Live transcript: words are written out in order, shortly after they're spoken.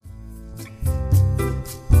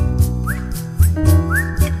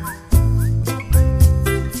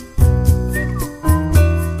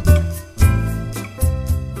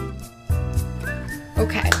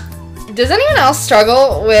Does anyone else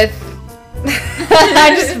struggle with...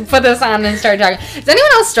 I just put this on and started talking. Does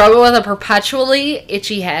anyone else struggle with a perpetually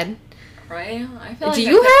itchy head? Right? I feel like do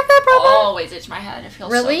you have that problem? Always itch my head. It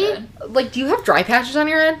feels really? so good. Like, do you have dry patches on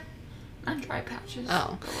your head? Not dry patches.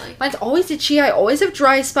 Oh. But like, mine's always itchy. I always have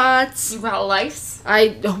dry spots. you got lice?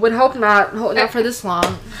 I would hope not. Not for this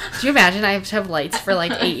long. Do you imagine I have to have lights for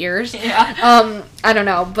like 8 years? Yeah. I don't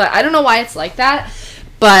know. But I don't know why it's like that.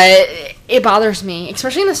 But it bothers me.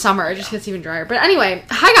 Especially in the summer. It just gets even drier. But anyway.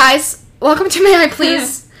 Hi, guys. Welcome to May I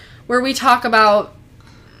Please, where we talk about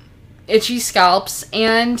itchy scalps.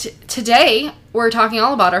 And today, we're talking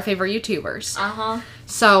all about our favorite YouTubers. Uh-huh.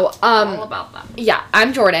 So, all about them. Yeah,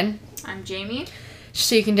 I'm Jordan. I'm Jamie.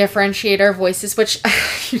 So you can differentiate our voices, which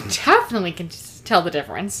you definitely can tell the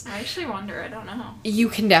difference. I actually wonder. I don't know. You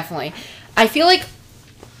can definitely. I feel like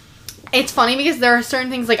it's funny because there are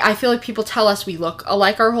certain things, like, I feel like people tell us we look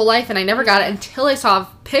alike our whole life, and I never got it until I saw a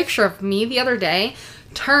picture of me the other day,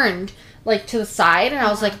 turned, like, to the side, and I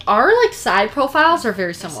was like, our, like, side profiles are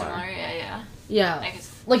very similar. Yeah. Yeah. I guess.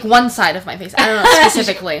 Like, one side of my face. I don't know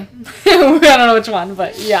specifically. I don't know which one,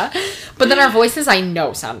 but yeah. But then our voices, I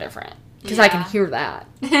know, sound different. Because I can hear that.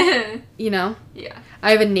 You know? Yeah.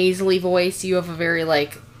 I have a nasally voice. You have a very,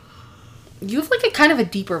 like... You have, like, a kind of a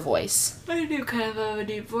deeper voice. I do kind of have a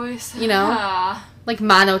deep voice. You know? Like,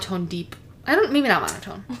 monotone deep. Maybe not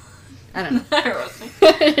monotone. I don't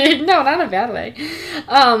know. No, not in a bad way.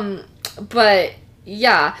 But,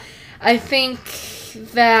 yeah. I think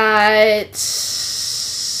that...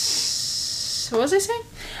 What was I saying?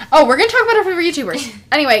 Oh, we're going to talk about our favorite YouTubers.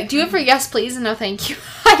 Anyway, do you have a yes, please, and no thank you?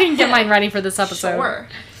 I didn't get mine ready for this episode. Sure.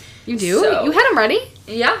 You do? So, you had them ready?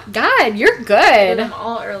 Yeah. God, you're Did good. them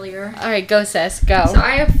all earlier. All right, go, sis. Go. So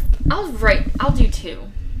I'll do two.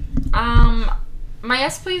 My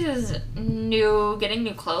yes, please is getting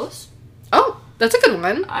new clothes. Oh, that's a good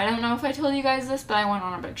one. I don't know if I told you guys this, but I went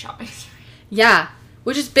on a big shopping spree. Yeah,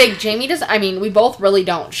 which is big. Jamie does. I mean, we both really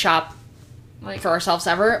don't shop for ourselves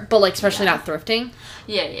ever, but like especially not thrifting.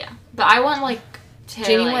 Yeah. But I went to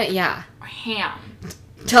Jamie went, yeah. Ham.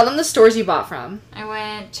 Tell them the stores you bought from. I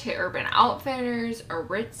went to Urban Outfitters,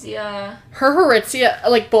 Aritzia. Her Aritzia,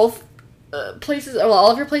 like both places. Well,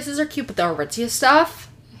 all of your places are cute, but the Aritzia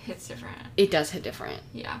stuff hits different. It does hit different.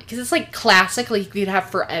 Yeah. Because it's like classic, like you'd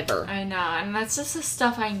have forever. I know, and that's just the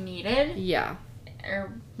stuff I needed. Yeah.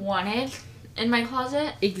 Or wanted in my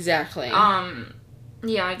closet. Exactly.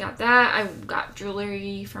 Yeah, I got that. I got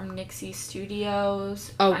jewelry from Nixie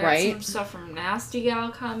Studios. Oh, I right. got some stuff from Nasty Gal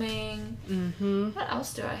coming. Mm-hmm. What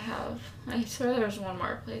else do I have? I swear there's one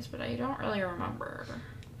more place, but I don't really remember.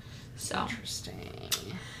 So interesting.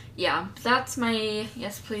 Yeah, that's my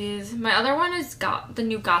yes, please. My other one is the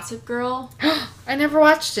new Gossip Girl. I never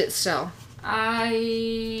watched it still.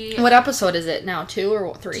 What episode is it now? 2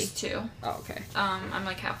 or 3? Just 2. Oh, okay. I'm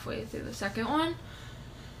like halfway through the second one.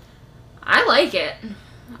 I like it.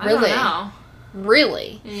 I Really? don't know.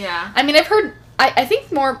 Really? Yeah. I mean, I've heard... I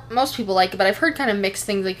think most people like it, but I've heard kind of mixed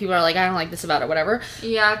things. Like, people are like, I don't like this about it, whatever.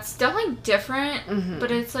 Yeah, it's definitely different, but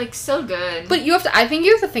it's, like, so good. But I think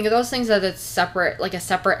you have to think of those things as it's separate, like a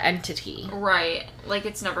separate entity. Right. Like,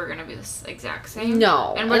 it's never going to be the exact same.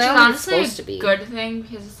 No. And which is honestly a good thing,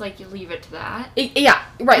 because it's like, you leave it to that. Yeah,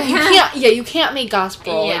 right. You can't make Gossip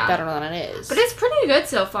Girl, like, better than it is. But it's pretty good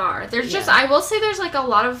so far. There's just, I will say there's, like, a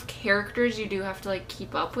lot of characters you do have to, like,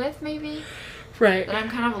 keep up with, maybe. Right. But I'm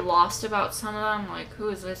kind of lost about some of them. Like, who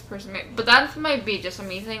is this person? But that might be just a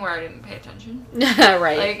me thing where I didn't pay attention.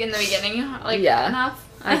 Right. Like, in the beginning, enough.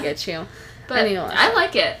 I get you. But I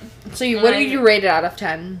like it. So, what did you rate it out of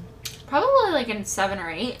 10? Probably, like, in 7 or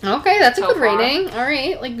 8. Okay, that's a good rating. All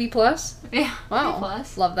right, like B+. Yeah, wow.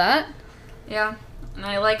 B+. Love that. Yeah. And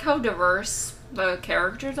I like how diverse the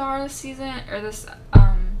characters are this season, or this,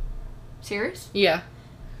 series. Yeah.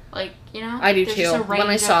 Like, you know? I do, too. When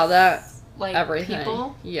I saw that. Like, everything.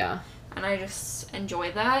 People. Yeah. And I just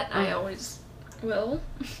enjoy that. I always will.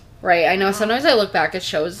 Right. I know. Sometimes I look back at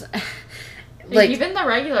shows. Like, even the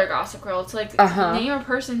regular Gossip Girl, it's like, name a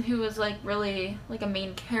person who was, like, really, like, a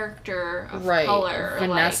main character of color.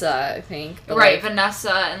 Vanessa, I think. Right,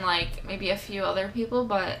 Vanessa and, like, maybe a few other people,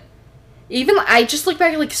 but... Even, I just look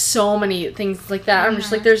back at, like, so many things like that. I'm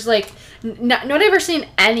just like, there's, like, not ever seen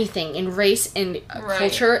anything in race, in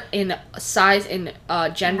culture, in size, in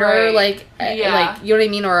gender, like, you know what I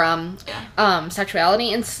mean? Or,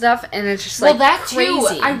 sexuality and stuff, and it's just, like, that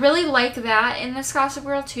crazy. Too. I really like that in this Gossip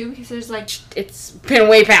Girl, too, because there's, like... It's been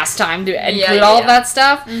way past time to include all of that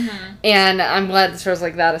stuff, and I'm glad it shows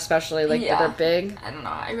like that, especially, like, that they're big. I don't know,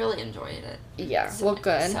 I really enjoyed it. Yeah, well,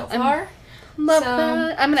 good. So far... Love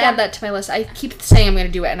that. I'm gonna add that to my list. I keep saying I'm gonna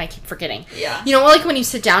do it, and I keep forgetting. Yeah. You know, like when you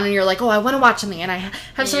sit down and you're like, oh, I want to watch something, and I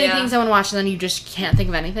have so many things I want to watch, and then you just can't think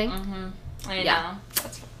of anything. I know.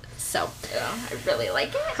 So. Yeah, I really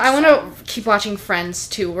like it. I want to keep watching Friends,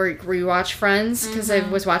 too. Rewatch Friends, because I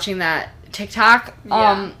was watching that TikTok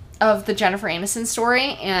of the Jennifer Aniston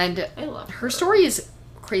story, and I love her story is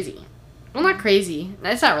crazy. Well, not crazy.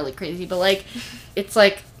 It's not really crazy, but, like, it's,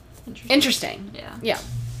 like, interesting. Yeah.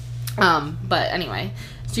 But anyway,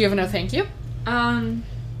 so you have a no thank you? I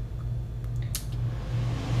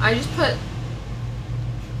just put...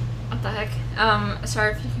 What the heck?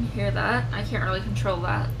 Sorry if you can hear that. I can't really control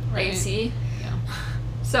that. Right. AC. Yeah.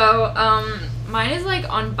 So, mine is, like,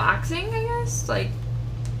 unboxing, I guess. Like,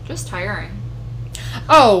 just tiring.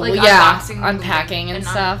 Oh, like, yeah. Unpacking and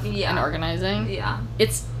stuff. Yeah. And organizing. Yeah.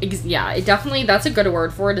 It definitely, that's a good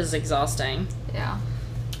word for it, is exhausting. Yeah.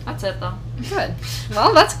 That's it, though. Good.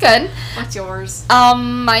 Well, that's good. What's yours?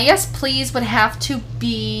 My yes please would have to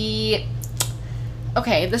be...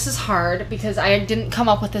 Okay, this is hard because I didn't come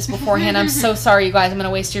up with this beforehand. I'm so sorry, you guys. I'm going to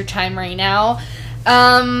waste your time right now.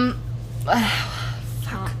 Fuck.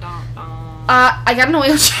 I got an oil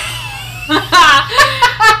change.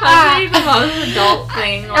 That's like the most adult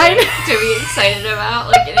thing to be excited about,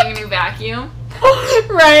 like getting a new vacuum.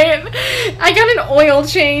 Right. I got an oil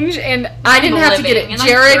change, and I didn't have to get it.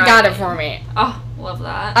 Jared got it for me. Oh, love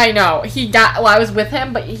that. I know. I was with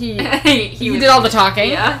him, but he did all the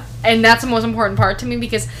talking. Yeah. And that's the most important part to me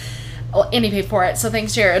because... and he paid for it, so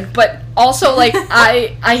thanks, Jared. But also, like,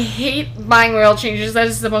 I hate buying oil changes. That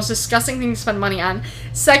is the most disgusting thing to spend money on.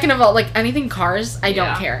 Second of all, like, anything cars, I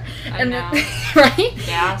don't care. I know. Right?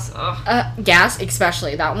 Gas, ugh. Gas,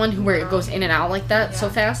 especially. That one where it goes in and out like that so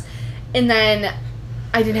fast. And then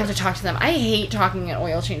I didn't have to talk to them. I hate talking at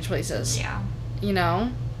oil change places. Yeah. You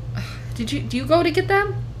know? Do you go to get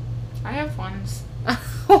them? I have ones.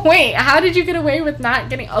 Wait, how did you get away with not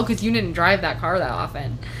getting... Oh, because you didn't drive that car that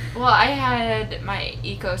often. Well, I had my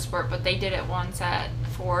EcoSport, but they did it once at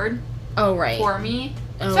Ford. Oh, right. For me.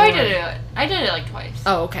 Oh, so I did it like twice.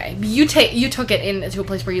 Oh, okay. You took it into a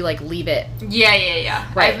place where you, like, leave it. Yeah.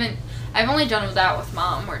 Right. I've only done that with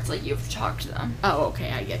Mom, where it's like you have to talk to them. Oh,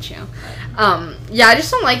 okay, I get you. Yeah, I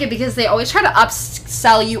just don't like it because they always try to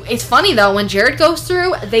upsell you. It's funny, though, when Jared goes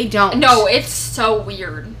through, they don't. No, it's so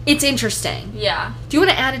weird. It's interesting. Yeah. Do you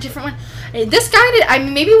want to add a different one? This guy did, I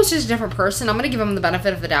mean, maybe it was just a different person. I'm going to give him the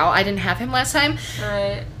benefit of the doubt. I didn't have him last time.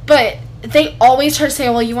 Right. But they always try to say,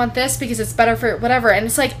 oh, well, you want this because it's better for whatever. And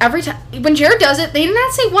it's like every time, when Jared does it, they did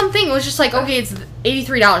not say one thing. It was just like, okay, it's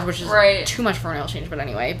 $83, which is too much for an oil change. But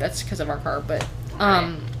anyway, that's because of our car. But,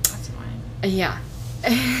 that's fine. Yeah.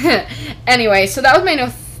 Anyway, so that was my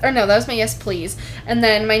that was my yes, please. And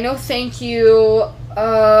then my no thank you,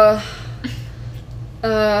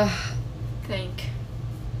 Think.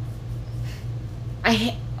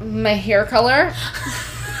 My hair color.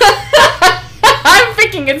 I'm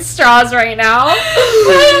picking at straws right now.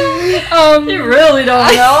 You really don't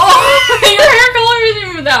know. Your hair color isn't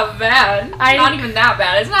even that bad. Not even that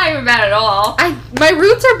bad. It's not even bad at all. My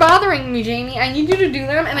roots are bothering me, Jamie. I need you to do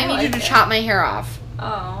them, and I need you to chop my hair off.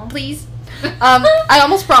 Oh. Please. I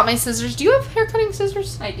almost brought my scissors. Do you have hair cutting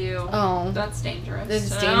scissors? I do. Oh. That's dangerous.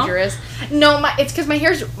 It's dangerous. No, it's because my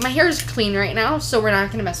hair is clean right now, so we're not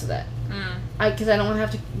going to mess with it. Because I don't want to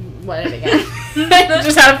have to wet it again.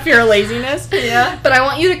 Just out of pure laziness. Yeah. But I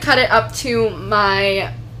want you to cut it up to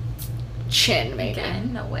my chin, maybe.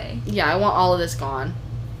 Again? No way. Yeah, I want all of this gone.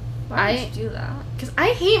 Why would you do that? Because I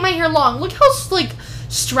hate my hair long. Look how, like,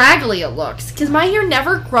 straggly it looks. Because my hair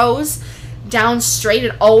never grows down straight.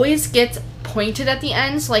 It always gets pointed at the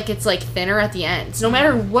ends, like it's, like, thinner at the ends. No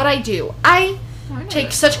matter what I do. I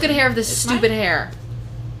take such good care of this stupid hair.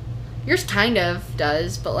 Yours kind of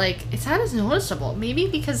does, but, like, it's not as noticeable. Maybe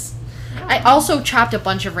because I also chopped a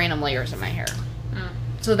bunch of random layers in my hair.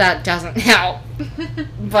 So that doesn't help.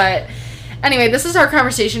 But anyway, this is our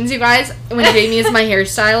conversations, you guys. When Jamie is my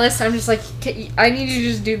hairstylist, I'm just like, I need you to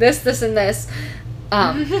just do this, this, and this.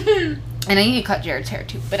 And I need to cut Jared's hair,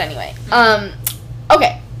 too. But anyway.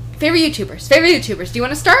 Okay. Favorite YouTubers. Do you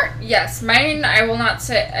want to start? Yes. Mine, I will not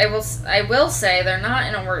say... I will say they're not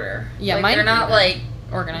in order. Yeah, like, mine... They're not, like...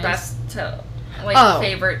 organized. Best to... Like,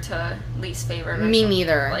 favorite to least favorite. Me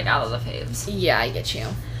neither. Like, out of the faves. Yeah, I get you.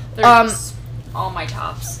 They're just all my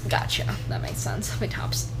tops. Gotcha. That makes sense. My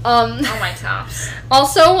tops. All my tops.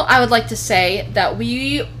 Also, I would like to say that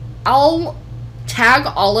I'll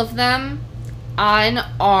tag all of them on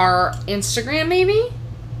our Instagram, maybe?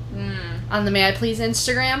 On the May I Please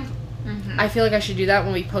Instagram. I feel like I should do that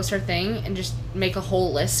when we post our thing and just make a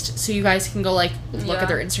whole list so you guys can go, like, look at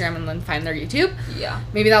their Instagram and then find their YouTube. Yeah.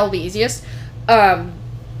 Maybe that will be easiest.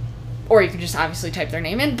 Or you can just obviously type their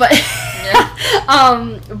name in, but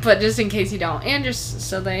but just in case you don't, and just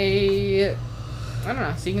so they, I don't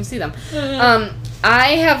know, so you can see them.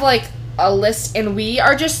 I have like a list, and we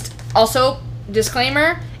are just also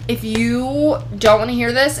disclaimer. If you don't want to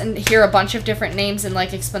hear this and hear a bunch of different names and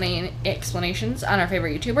like explanations on our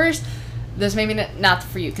favorite YouTubers, this may be not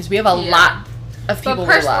for you because we have a lot of people we love.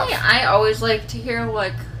 But personally, I always like to hear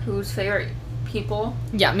like whose favorite people.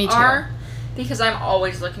 Yeah, me too. Are. Because I'm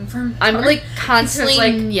always looking for more. I'm, like,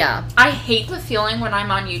 constantly, I hate the feeling when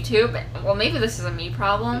I'm on YouTube. Well, maybe this is a me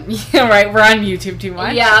problem. Yeah, right. We're on YouTube too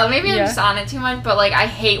much. Yeah, maybe I'm just on it too much. But, like, I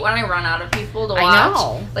hate when I run out of people to watch. I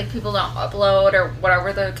know. Like, people don't upload or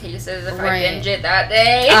whatever the case is if I binge it that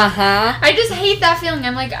day. Uh-huh. I just hate that feeling.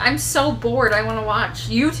 I'm like, I'm so bored. I want to watch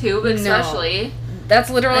YouTube, especially. No. That's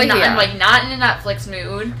literally I'm like not in a Netflix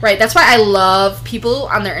mood. Right. That's why I love people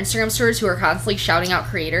on their Instagram stories who are constantly shouting out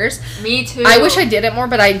creators. Me too. I wish I did it more,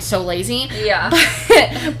 but I'm so lazy. Yeah.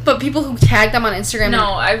 But people who tag them on Instagram and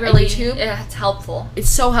YouTube. Yeah, it's helpful. It's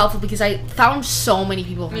so helpful because I found so many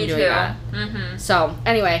people from doing that. Mm-hmm. So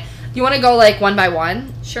anyway, you want to go like one by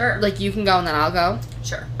one? Sure. Like you can go and then I'll go.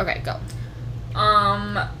 Sure. Okay, go.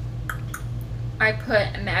 I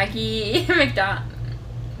put Maggie McDonald.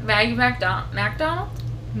 McDonald?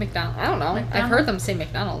 McDonald. I don't know. McDonald? I've heard them say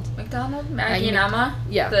McDonald. Maggie and Emma?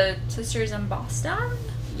 Yeah. The sisters in Boston?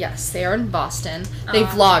 Yes, they are in Boston. They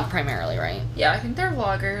vlog primarily, right? Yeah, I think they're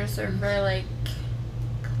vloggers. They're very, like,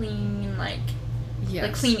 clean, like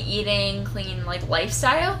clean eating, clean, like,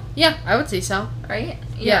 lifestyle. Yeah, I would say so. Right?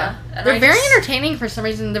 Yeah. They're very entertaining for some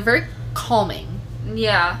reason. They're very calming.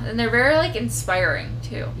 Yeah, and they're very, like, inspiring,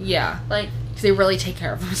 too. Yeah. Like, they really take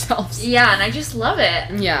care of themselves. Yeah, and I just love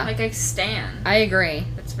it. Yeah. Like, I stan. I agree.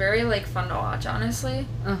 It's very, like, fun to watch, honestly.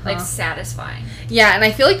 Like, satisfying. Yeah, and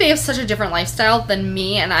I feel like they have such a different lifestyle than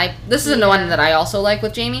me, and this is the one that I also like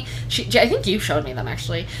with Jamie. I think you showed me them,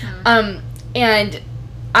 actually. And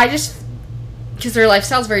I just, because their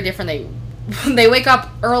lifestyle is very different. They wake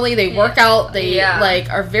up early, they work out, they,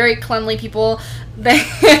 like, are very cleanly people. They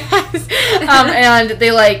and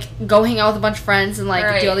they like go hang out with a bunch of friends and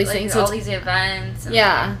like do all these things. So all these events. And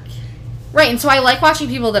right. And so I like watching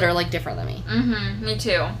people that are like different than me. Mm-hmm. Me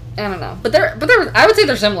too. I don't know, but they're I would say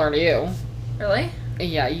they're similar to you. Really?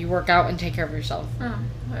 Yeah, you work out and take care of yourself. Oh,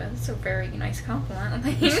 well, that's a very nice compliment.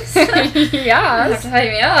 Thanks. Yeah, you have to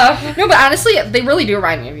hype me up. No, but honestly, they really do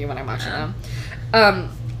remind me of you when I'm watching them.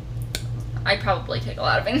 I probably take a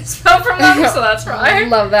lot of inspo from them, so that's why. I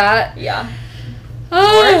love that. Yeah.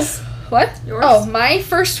 Yours? What? Yours? Oh, my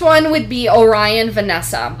first one would be Orion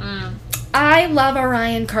Vanessa. I love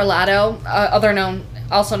Orion Carlotto,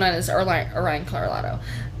 also known as Orion Carlotto.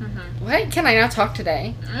 What? Can I not talk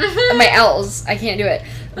today? My L's. I can't do it.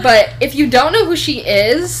 But if you don't know who she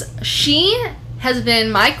is, she has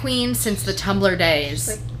been my queen since the Tumblr days.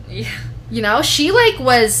 Like, yeah. You know, she like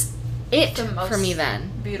was it for me then.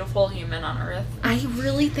 Beautiful human on earth. I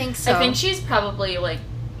really think so. I think she's probably like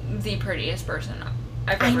the prettiest person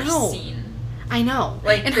I've ever seen. I know.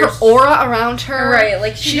 Like, and her aura around her. Right,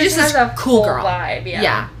 like she just has a cool girl vibe,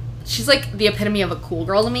 yeah. She's like the epitome of a cool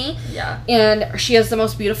girl to me. Yeah. And she has the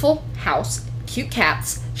most beautiful house, cute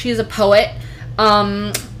cats. She is a poet.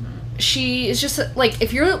 She is just like,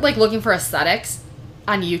 if you're like looking for aesthetics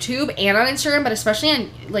on YouTube and on Instagram, but especially on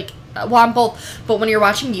like, well, on both, but when you're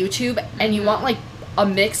watching YouTube and you want like a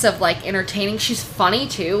mix of like entertaining, she's funny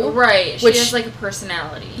too. Right. She has like a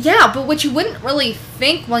personality. Yeah, but what you wouldn't really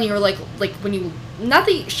think when you were like when you, not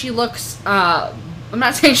that she looks, I'm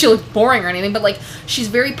not saying she looks boring or anything, but like she's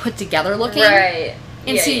very put together looking. Right.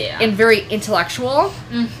 And and very intellectual.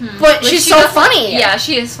 Mm-hmm. But she's so funny. Yeah,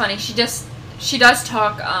 she is funny. She does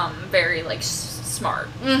talk very like smart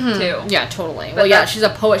too. Yeah, totally. But well, yeah, she's a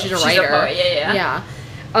poet. She's a writer. She's a poet. Yeah.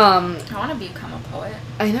 I want to become a poet.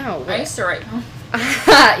 I know. I used to write poems.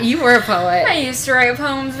 You were a poet. I used to write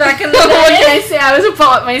poems back in the day. What can I say? I was a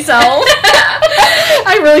poet myself.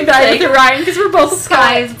 I really thought with Ryan because we're both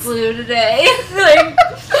sky is blue today. Like,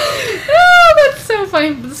 oh, that's so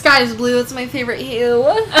funny. The sky is blue. It's my favorite hue.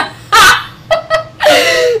 I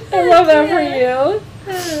love that for you.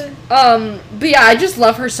 But yeah, I just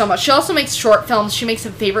love her so much. She also makes short films. She makes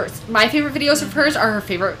my favorite videos of hers are her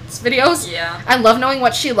favorite videos. Yeah. I love knowing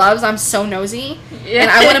what she loves. I'm so nosy. Yeah.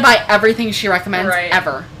 And I want to buy everything she recommends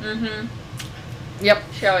ever. Mm-hmm. Yep.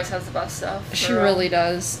 She always has the best stuff. She really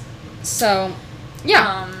does. So,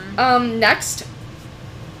 yeah. Next.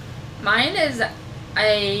 Mine is,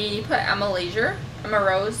 I put Emma Leisure. Emma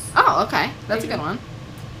Rose. Oh, okay. That's a good one.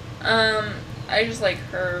 I just like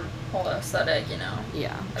her whole aesthetic, you know.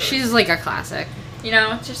 Yeah. She's like a classic. You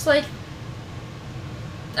know, it's just like,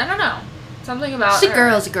 I don't know. Something about She's her.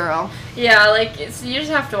 Girl's a girl. Yeah, like, you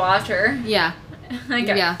just have to watch her. Yeah. Like,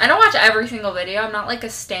 yeah. I don't watch every single video. I'm not like a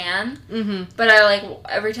stan. Mm-hmm. But I like,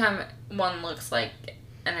 every time one looks like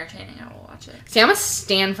entertaining, I will watch it. See, I'm a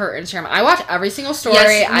stan for Instagram. I watch every single story.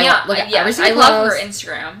 Yes, I look at every single I love post. her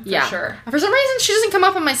Instagram, for sure. For some reason, she doesn't come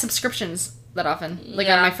up on my subscriptions that often, like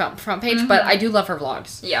on my front page, but I do love her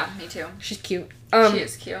vlogs. Yeah, me too. She's cute. She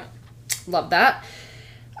is cute. Love that.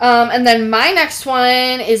 And then my next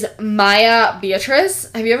one is Maya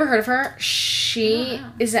Beatriz. Have you ever heard of her? She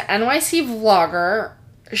is an NYC vlogger.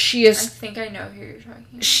 She is... I think I know who you're talking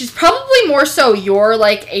about. She's probably more so your,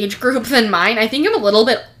 like, age group than mine. I think I'm a little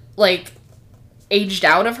bit, like, aged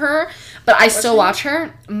out of her, but I still watch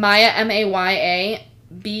her. Maya, Maya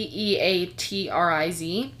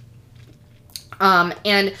Beatriz.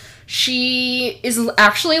 And she is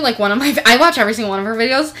actually, like, one of my... I watch every single one of her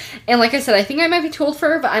videos, and like I said, I think I might be too old for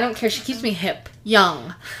her, but I don't care. She keeps me hip.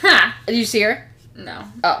 Young. Did you see her? No.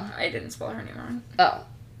 Oh. I didn't spell her name wrong. Oh.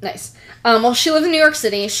 Nice. Well, she lives in New York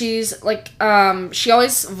City. She's, like, she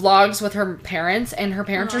always vlogs with her parents, and her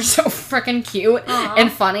parents are so freaking cute and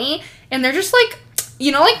funny, and they're just, like,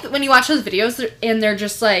 you know, like, when you watch those videos, and they're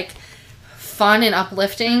just, like, fun and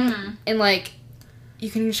uplifting, and, like... You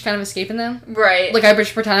can just kind of escape in them. Right. Like, I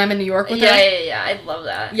pretend I'm in New York with her. Yeah. I love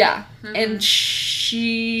that. Yeah. And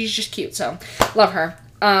she's just cute, so love her.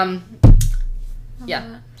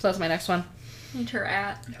 Yeah. So that's my next one. I need her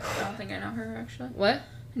at. I don't think I know her, actually. What?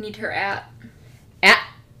 I need her at. At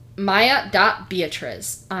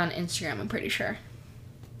Maya.Beatriz on Instagram, I'm pretty sure.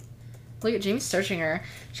 Look at Jamie's searching her.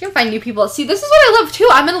 She can find new people. See, this is what I love, too.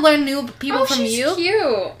 I'm going to learn new people from you. Oh, she's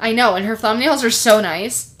cute. I know, and her thumbnails are so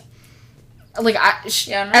nice. Like, as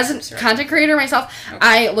a content creator myself,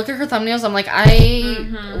 I look at her thumbnails, I'm like,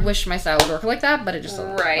 I wish my style would work like that, but it just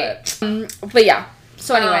doesn't. Right. But yeah.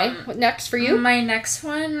 So anyway, what next for you? My next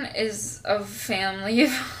one is a family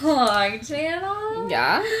vlog channel.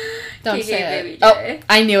 Yeah? Don't KK say Baby it. J. Oh,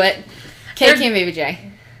 I knew it. KK and Baby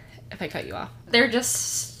J. If I cut you off. They're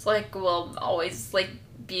just, like, will always, like,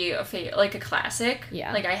 be a classic.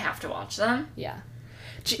 Yeah. Like, I have to watch them. Yeah.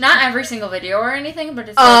 Not every single video or anything, but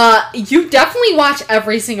it's you definitely watch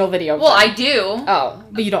every single video. Well, I do. Oh,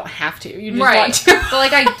 but you don't have to. You just right. want to.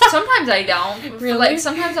 But like sometimes I don't. Really? Like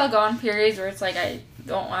sometimes I'll go on periods where it's like I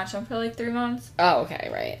don't watch them for like 3 months. Oh,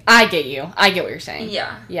 okay, right. I get you. I get what you're saying.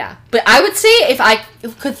 Yeah. Yeah. But I would say if I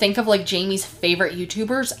could think of like Jamie's favorite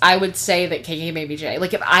YouTubers, I would say that KK Baby J.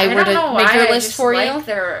 Like if I were to make your list for you.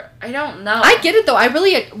 I don't know. I get it though. I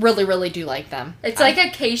really do like them. It's like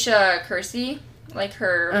Acacia Kersey. Like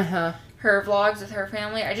her vlogs with her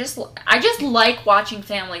family. I just like watching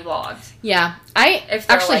family vlogs. Yeah. I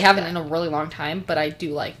actually like haven't in a really long time, but I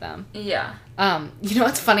do like them. Yeah. You know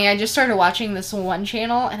what's funny? I just started watching this one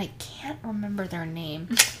channel, and I can't remember their name.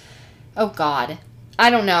 Oh, God. I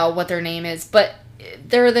don't know what their name is, but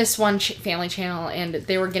they're this one family channel, and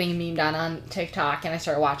they were getting memed on TikTok, and I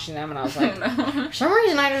started watching them, and I was like, for some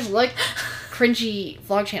reason, I just like cringy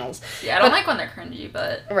vlog channels. Yeah, I don't like when they're cringy,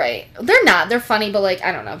 but... Right. They're not. They're funny, but, like,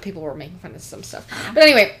 I don't know. People were making fun of some stuff. But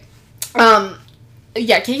anyway,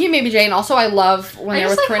 yeah, Kiki and Baby J, and also I love when they're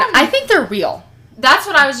with Corinna. I think they're real. That's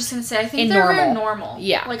what I was just going to say. I think they're very normal.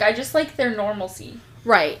 Yeah. Like, I just like their normalcy.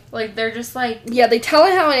 Right. Like, they're just, like... Yeah, they tell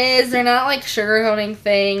it how it is. They're not, like, sugarcoating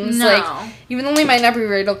things. No. Like, even though they might not be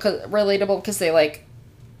relatable because they, like,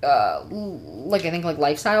 I think, like,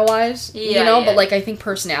 lifestyle-wise, you know? Yeah. But, like, I think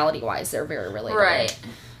personality-wise, they're very relatable. Right.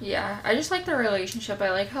 Yeah. I just like their relationship.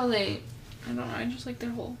 I like how they... I don't know. I just like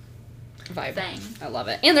their whole... vibe thing. I love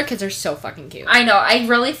it. And their kids are so fucking cute. I know. I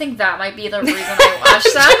really think that might be the reason I watch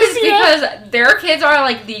them is because their kids are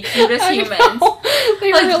like the cutest humans.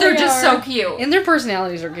 They like really they're just are. so cute. And their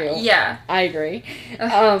personalities are cute. Yeah. I agree.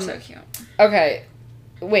 So cute. Okay.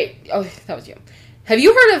 Wait. Oh, that was you. Have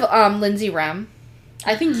you heard of Lindsay Rem?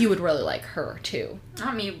 I think you would really like her too.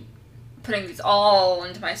 Not me putting these all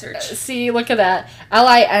into my search. See, look at that.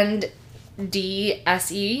 Lindsey, I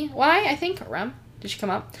think. Rem. Did she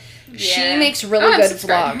come up? Yeah. She makes really good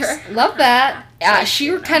vlogs. Love that.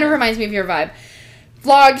 She kind of reminds me of your vibe.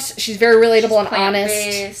 Vlogs. She's very relatable and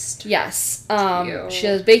honest. Yes. She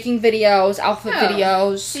does baking videos, outfit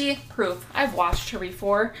videos. See, proof. I've watched her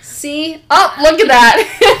before. See? Oh, look at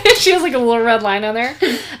that. She has like a little red line on there.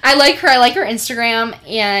 I like her. I like her Instagram,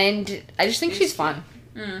 and I just think she's fun.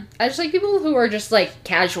 I just like people who are just like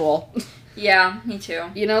casual. Yeah, me too.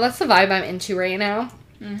 You know, that's the vibe I'm into right now.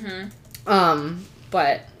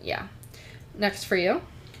 But yeah. Next for you.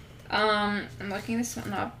 I'm looking this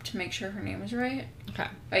one up to make sure her name is right. Okay.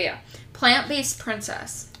 Oh, yeah. Plant-based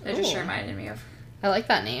princess. It just reminded me of. I like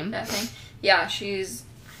that name. That thing. Yeah,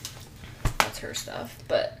 that's her stuff,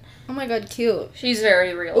 but... Oh my god, cute. She's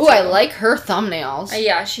very real. Ooh, I like her thumbnails.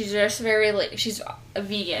 Yeah, she's just very, like, she's a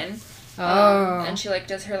vegan. Oh. And she, like,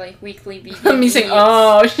 does her, like, weekly vegan Me saying,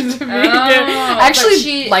 oh, she's a vegan. I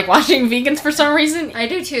actually like watching vegans for some reason. I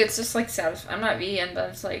do, too. It's just, like, satisfying. I'm not vegan,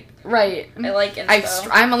 but it's, like... Right. I like inspo.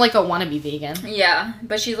 I'm, like, a wannabe vegan. Yeah,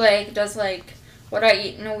 but she, like, does, like... What I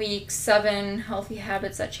eat in a week, 7 healthy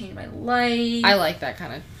habits that changed my life. I like that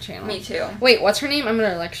kind of channel. Me too. Wait, what's her name? I'm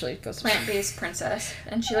gonna actually go. Plant-based princess,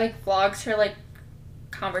 and she like vlogs her like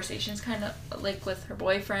conversations, kind of like with her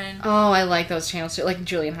boyfriend. Oh, I like those channels too, like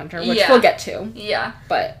Julian Hunter, which we'll get to. Yeah.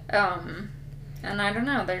 But and I don't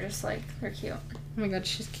know, they're just like they're cute. Oh my god,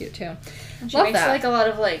 she's cute too. And she makes like a lot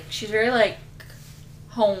of like she's very like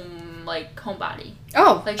homebody.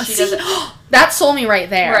 Oh, like she does it. That sold me right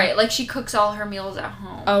there. Right, like she cooks all her meals at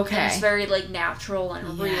home. Okay, and it's very like natural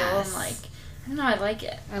and real and like I don't know, I like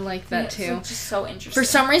it. I like that too. It's just so interesting. For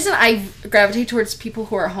some reason, I gravitate towards people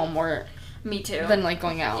who are home more. Me too. Than like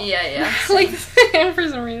going out. Yeah. Like for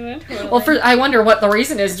some reason. Totally. Well, I wonder what the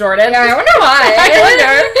reason is, Jordan. Yeah, I wonder why.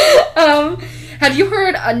 I wonder. Have you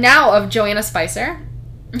heard now of Joanna Spicer?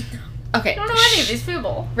 Okay. I don't know any of these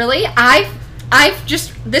people. Really? I've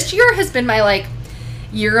just this year has been my like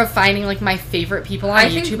year of finding like my favorite people on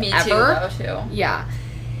YouTube ever. Too. Yeah.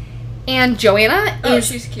 And Joanna is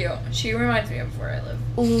she's cute. She reminds me of where I live.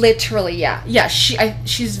 Literally, yeah. Yeah,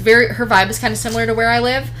 she's very her vibe is kind of similar to where I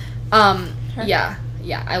live.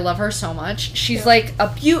 Yeah, I love her so much. She's like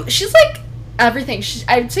she's like everything.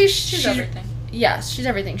 I'd say she's everything. Yes, she's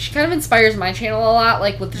everything. She kind of inspires my channel a lot,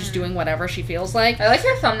 like with just doing whatever she feels like. I like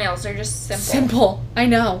her thumbnails. They're just simple. Simple. I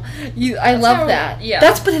know. I love that. Yeah.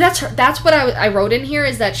 That's what I wrote in here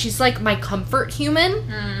is that she's like my comfort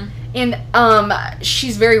human. And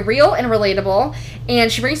she's very real and relatable, and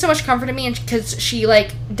she brings so much comfort to me, and because she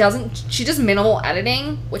does minimal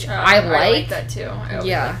editing, which I like. I like that too. I like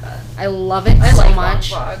that. I love it so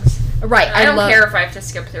much. Long vlogs. Right, I don't care if I have to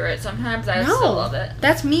skip through it. Sometimes I still love it.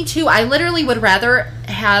 That's me too. I literally would rather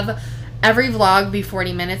have every vlog be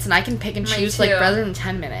 40 minutes, and I can pick and choose like rather than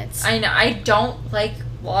 10 minutes. I know. I don't like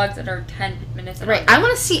vlogs that are 10 minutes. Right. I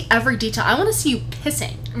want to see every detail. I want to see you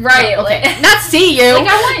pissing. Right. Oh, okay. Not see you.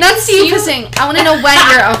 Not see you pissing. I want to know when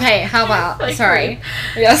you're okay. How about? Like sorry.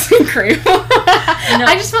 Yes, creep.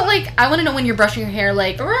 I just felt like I want to know when you're brushing your hair.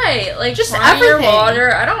 Like right. Like just everything. Your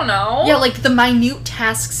water. I don't know. Yeah, like the minute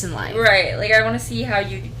tasks in life. Right. Like I want to see how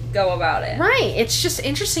you go about it. Right. It's just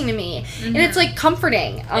interesting to me, and it's like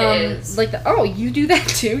comforting. It is. Like you do that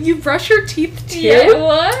too. You brush your teeth too. Yeah.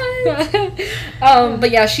 What?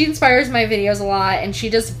 But yeah, she inspires my videos a lot, and she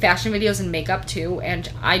does fashion videos and makeup too, and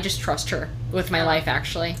I just trust her with my life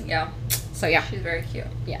actually. Yeah. So yeah. She's very cute.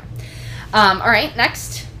 Yeah. All right.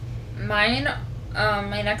 Next. Mine.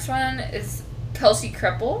 My next one is Kelsey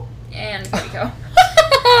Cripple and Codico.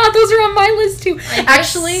 Those are on my list too.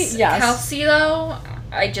 Actually, yes. Kelsey though.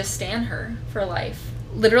 I just stan her for life.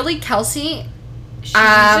 Literally, Kelsey. She's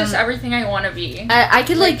just everything I want to be. I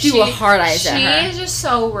could do a hard eyes at her. She is just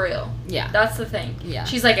so real. Yeah. That's the thing. Yeah.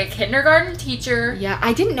 She's like a kindergarten teacher. Yeah,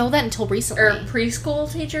 I didn't know that until recently. Or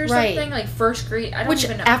preschool teacher or something. Like first grade. I don't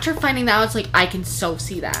even know. After finding that out, it's like, I can so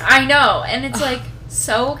see that. I know. And it's like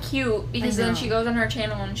so cute because then she goes on her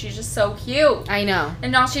channel and she's just so cute. I know.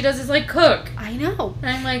 And all she does is like cook. I know. And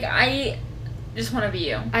I'm like, I just want to be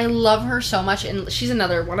you. I love her so much, and she's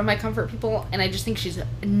another one of my comfort people, and I just think she's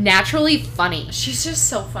naturally funny. She's just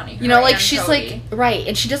so funny. You know, like she's Cody. Like right,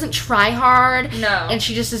 and she doesn't try hard. No, and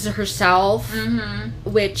she just is herself. Mm-hmm.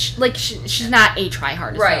 Which like she's not a try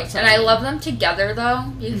hard. Right, and I love them together though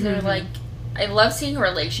because they're like, I love seeing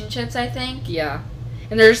relationships. I think. Yeah,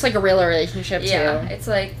 and they're just like a real relationship too. Yeah, it's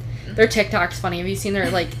like their TikTok's funny. Have you seen their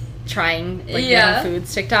like trying like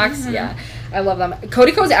foods TikToks? Mm-hmm. Yeah. I love them.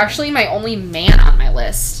 Codico is actually my only man on my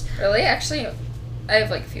list. Really? Actually, I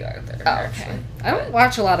have like a few out there. Oh, okay. Actually, I don't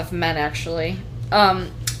watch a lot of men actually.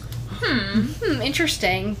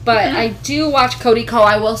 Interesting. But I do watch Codico.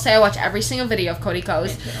 I will say I watch every single video of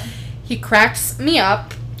Codico's. He cracks me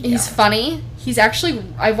up. He's funny. He's actually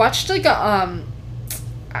I watched like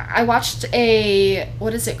a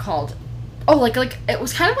what is it called? Oh, like it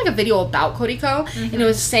was kind of like a video about Codico, and it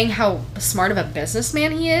was saying how smart of a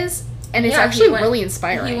businessman he is. And it's actually really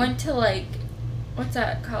inspiring. He went to, like, what's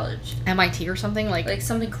that college? MIT or something? Like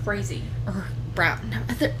something crazy. Or Brown. No,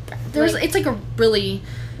 it's like a really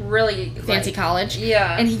fancy college.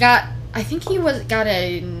 Yeah. And he I think he got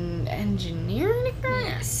an engineering degree?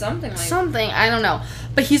 Yeah, something. I don't know.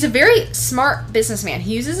 But he's a very smart businessman.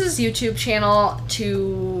 He uses his YouTube channel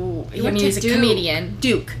to he's a comedian.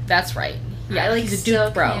 Duke, that's right. Yeah, he's a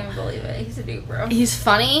Duke bro. I can't believe it. He's a Duke bro. He's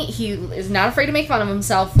funny. He is not afraid to make fun of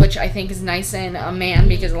himself, which I think is nice in a man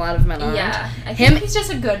because a lot of men aren't. Yeah, I think he's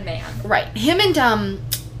just a good man. Right. Him and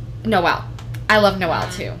Noel. I love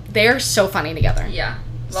Noel too. They are so funny together. Yeah.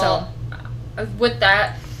 Well, with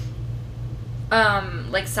that,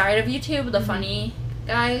 side of YouTube, the funny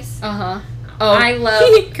guys. Oh, I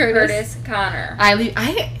love Curtis Connor.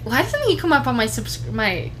 Why doesn't he come up on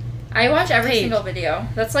my I watch every single video.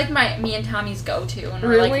 That's like me and Tommy's go-to when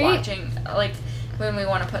we're like watching, like when we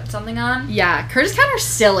want to put something on. Yeah, Curtis Connor's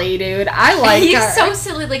silly, dude. I like. He's so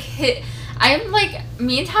silly. I'm like,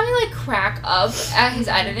 me and Tommy like crack up at his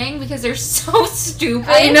editing because they're so stupid.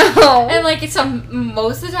 I know. And like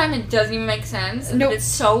most of the time it doesn't even make sense. Nope. But it's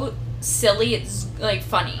so silly. It's like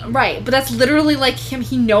funny. Right, but that's literally like him.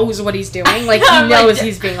 He knows what he's doing. Like he knows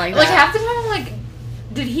he's being like that. Like half the time I'm like,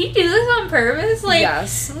 did he do this on purpose? Like,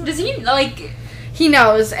 yes. Does he like? He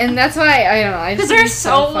knows, and that's why I don't know. Because they're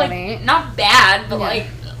so funny. Like not bad, but like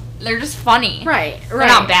they're just funny. Right. They're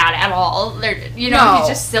not bad at all. They're he's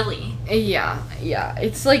just silly. Yeah.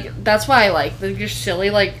 It's like that's why I like they're just silly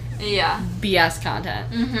BS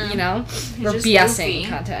content. Mm-hmm. You know, or BSing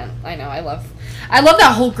content. I know. I love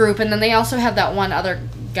that whole group, and then they also have that one other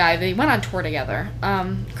guy. They went on tour together.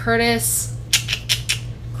 Curtis.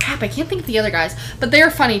 Crap, I can't think of the other guys, but they're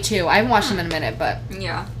funny too. I haven't watched them in a minute, but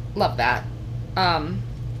love that. Oh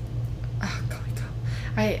God.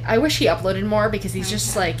 I wish he uploaded more because he's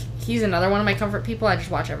just like he's another one of my comfort people. I just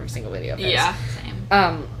watch every single video of his. Yeah,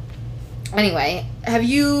 same. Anyway, have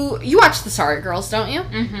you watch the Sorry Girls, don't you?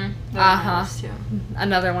 Mm-hmm.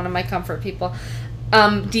 Another one of my comfort people.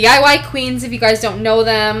 DIY Queens, if you guys don't know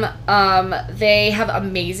them, they have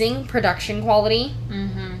amazing production quality.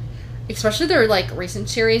 Mm-hmm. Especially their like recent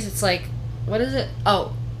series. It's like, what is it?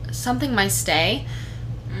 Oh, something My Stay,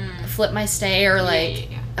 Flip My Stay, or like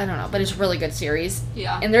I don't know, but it's a really good series.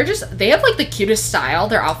 Yeah. And they have like the cutest style.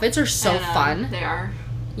 Their outfits are so fun. They are.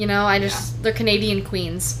 You know, they're Canadian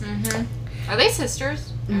queens. Mm-hmm. Are they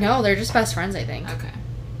sisters? No, they're just best friends, I think. Okay.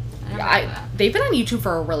 They've been on YouTube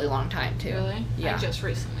for a really long time too. Really? Yeah. I just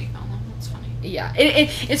recently found them. That's funny. Yeah,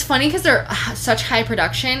 it's funny because they're such high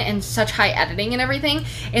production and such high editing and everything.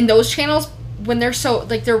 And those channels, when they're so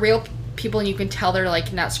like they're real people and you can tell they're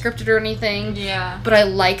like not scripted or anything. Yeah. But I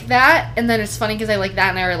like that, and then it's funny because I like that,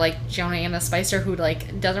 and I like Jonah and the Spicer who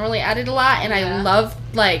like doesn't really edit a lot, and I love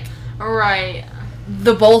like I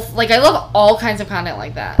love all kinds of content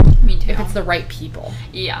like that. Me too. If it's the right people.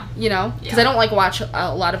 Yeah. You know? Because I don't like watch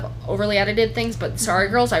a lot of overly edited things, but Sorry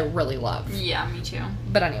Girls I really love. Yeah, me too.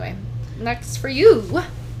 But anyway, next for you.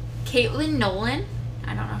 Caitlin Nolan.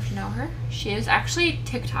 I don't know if you know her. She is actually a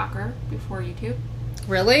TikToker before YouTube.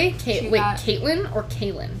 Really? Caitlin or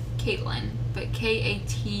Kaylin? Caitlin, but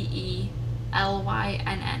Kateellyn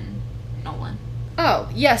Nolan. Oh,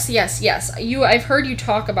 yes. I've heard you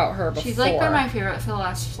talk about her before. She's like been my favorite for the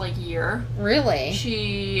last like year. Really?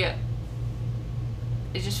 She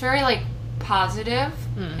is just very like positive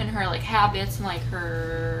in her like habits and like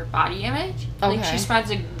her body image. Okay. Like she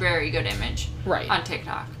spreads a very good image on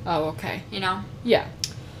TikTok. Oh, okay. You know? Yeah.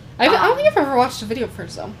 I don't think I've ever watched a video of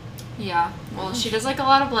hers though. Yeah. Well, she does like a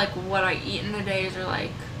lot of like what I eat in a day or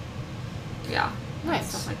like nice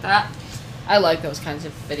stuff like that. I like those kinds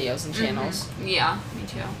of videos and channels. Mm-hmm. Yeah, me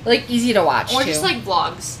too. Like easy to watch or too. Just like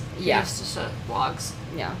vlogs. Yeah. Just vlogs.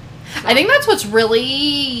 Yeah. So. I think that's what's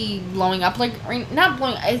really blowing up. Like, not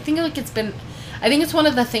blowing. I think it's one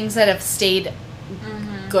of the things that have stayed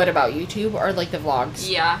good about YouTube are like the vlogs.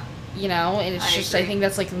 Yeah. You know, and it's I think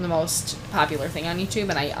that's like the most popular thing on YouTube,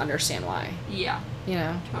 and I understand why. Yeah. You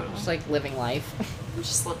know, totally. Just like living life.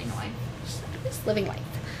 Just living life. Just living life.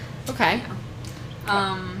 Okay.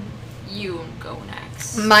 Yeah. You go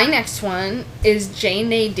next. My next one is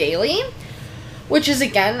Janae Daily, which is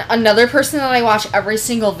again another person that I watch every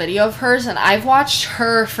single video of hers, and I've watched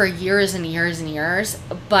her for years and years and years.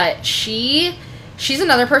 But she's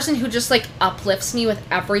another person who just like uplifts me with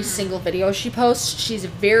every single video she posts. She's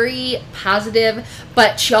very positive,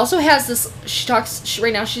 but she also has this.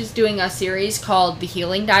 Right now she's doing a series called The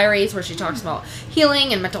Healing Diaries, where she talks about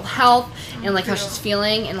healing and mental health and like how she's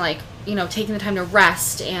feeling and like taking the time to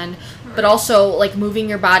rest and but also like moving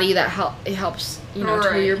your body that helps to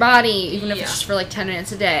move your body even if it's just for like 10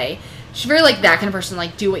 minutes a day. She's very like that kind of person,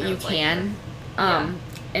 like do what you can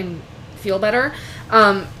and feel better.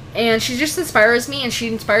 And she just inspires me, and she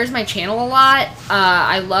inspires my channel a lot.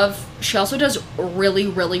 She also does really,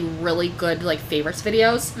 really, really good, like, favorites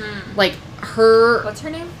videos. Like, What's her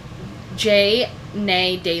name?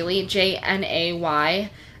 Janae Daily. Jnay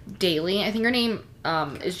Daily. I think her name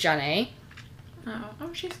is Janae.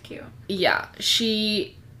 Oh, she's cute. Yeah,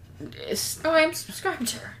 she is... Oh, I'm subscribed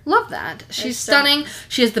to her. Love that. She's stunning.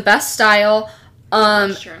 She has the best style.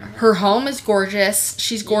 Her home is gorgeous.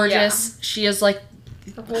 She's gorgeous. Yeah. She is, like...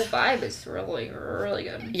 The whole vibe is really, really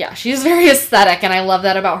good. Yeah, she's very aesthetic, and I love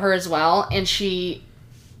that about her as well. And she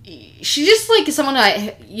just, like, someone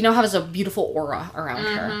has a beautiful aura around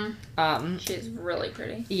her. She's really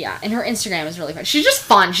pretty. Yeah, and her Instagram is really fun. She's just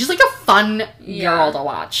fun. She's, like, a fun girl to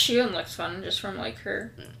watch. She even looks fun just from, like,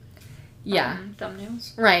 her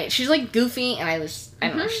thumbnails. Right. She's, like, goofy, and I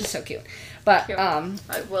don't know, she's so cute. But, cute.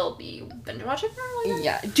 I will be binge watching her later.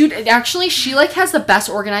 Yeah. Dude, actually, she, like, has the best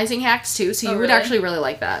organizing hacks, too, so you would actually really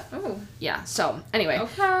like that. Oh. Yeah, so, anyway.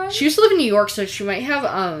 Okay. She used to live in New York, so she might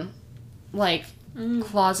have, like...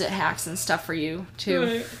 closet hacks and stuff for you too,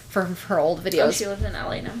 right. From her old videos. Oh, she lives in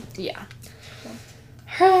LA now. Yeah.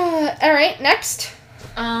 Cool. All right, next.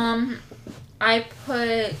 I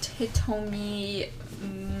put Hitomi.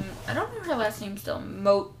 I don't know her last name still.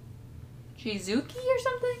 Mochizuki or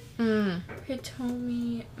something.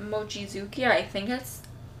 Hitomi Mochizuki. I think that's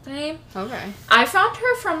the name. Okay. I found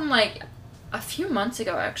her from like a few months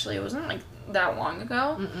ago. Actually, it wasn't like that long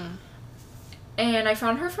ago. And I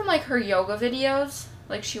found her from, like, her yoga videos.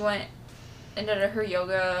 Like, she went and did her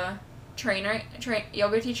yoga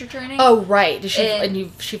yoga teacher training. Oh, right. Did she,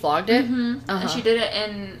 she vlogged it? Mm-hmm. And she did it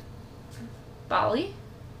in Bali.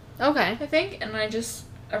 Okay. I think. And I just,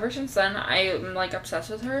 ever since then, I'm, like, obsessed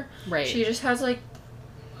with her. Right. She just has, like,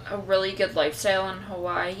 a really good lifestyle in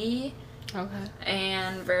Hawaii. Okay.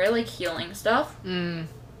 And very, like, healing stuff.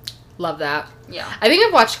 Love that. Yeah. I think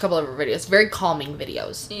I've watched a couple of her videos. Very calming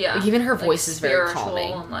videos. Yeah. Like, even her voice is very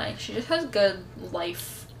calming. And, like, she just has good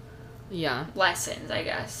life lessons, I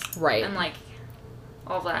guess. Right. And, like,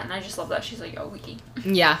 all of that. And I just love that she's, like, a wiki.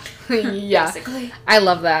 Yeah. Yeah. Basically. I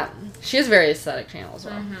love that. She has very aesthetic channels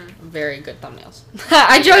as well. Very good thumbnails.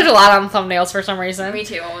 I judge a lot on thumbnails for some reason. Me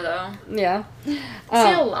too, though. Yeah. I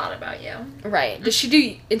say a lot about you. Right. Does she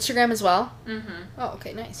do Instagram as well? Oh,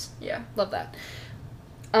 okay. Nice. Yeah. Love that.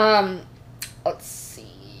 Let's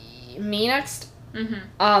see. Me next.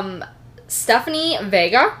 Stephanie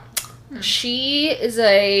Vega. She is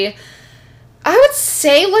I would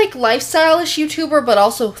say, like, lifestyle-ish YouTuber, but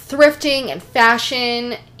also thrifting and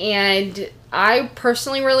fashion, and I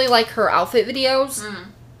personally really like her outfit videos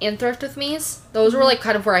and Thrift With Me's. Those were, like,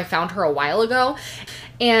 kind of where I found her a while ago.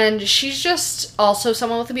 And she's just also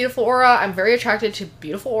someone with a beautiful aura. I'm very attracted to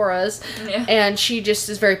beautiful auras. Yeah. And she just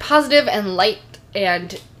is very positive and light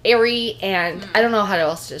and airy, and I don't know how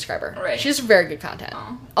else to describe her. Right. She has very good content.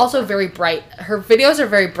 Also very bright. Her videos are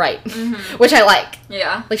very bright, which I like.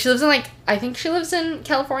 Yeah. Like, she lives in, like, I think she lives in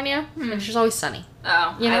California, and she's always sunny.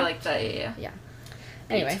 Oh, you know? I like that, yeah.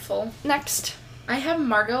 Anyway, beautiful. Next. I have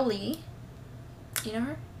Margot Lee. You know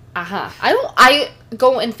her? I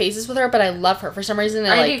go in phases with her, but I love her. For some reason,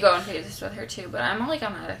 I do go in phases with her, too, but I'm, like,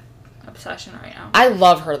 on an obsession right now. I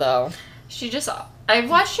love her, though. I've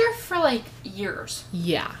watched her for, like, years.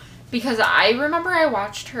 Yeah. Because I remember I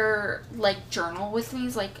watched her, like, journal with me,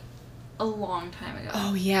 like, a long time ago.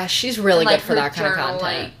 Oh, yeah. She's really good for that kind of content.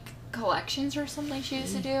 Like, collections or something she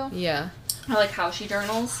used to do. Yeah. Or, like, how she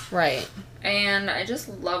journals. Right. And I just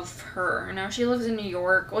love her. Now she lives in New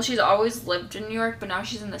York. Well, she's always lived in New York, but now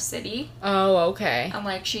she's in the city. Oh, okay. And,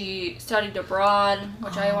 like, she studied abroad,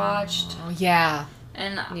 which I watched. Oh, yeah.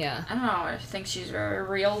 And, I don't know, I think she's very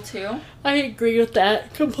real, too. I agree with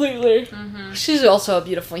that completely. She's also a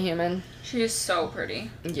beautiful human. She's so pretty.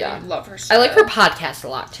 Yeah. I love her style. I like her podcast a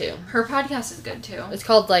lot, too. Her podcast is good, too. It's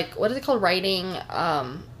called, like, what is it called? Writing,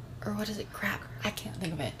 or what is it? Crap. I can't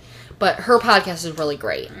think of it. But her podcast is really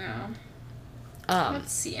great. Yeah.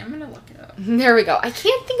 Let's see. I'm going to look it up. There we go. I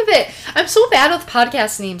can't think of it. I'm so bad with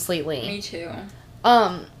podcast names lately. Me, too.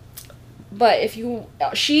 But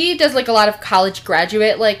she does, like, a lot of college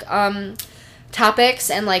graduate, like, topics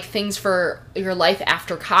and, like, things for your life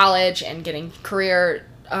after college and getting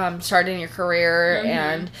starting your career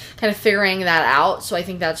and kind of figuring that out. So I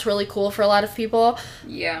think that's really cool for a lot of people.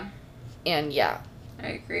 Yeah. And, yeah. I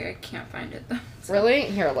agree. I can't find it, though. So. Really?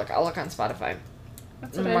 Here, look. I'll look on Spotify.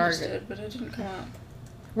 That's what I just did, but it didn't come up.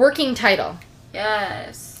 Working title.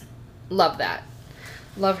 Yes. Love that.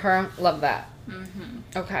 Love her. Love that.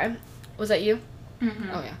 Okay. Was that you?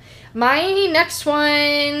 Oh, yeah. My next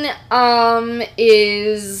one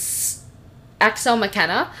is Axel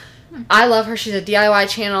McKenna. I love her. She's a DIY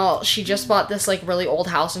channel. She just bought this, like, really old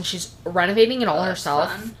house, and she's renovating it all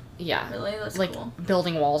herself. Fun. Yeah. Really? That's like, cool.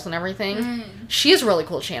 Building walls and everything. She has a really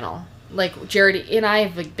cool channel. Like, Jared and I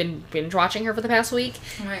have, like, been binge watching her for the past week,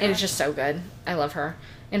 and it's just so good. I love her.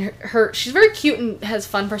 And she's very cute and has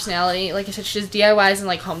fun personality. Like I said, she does DIYs and,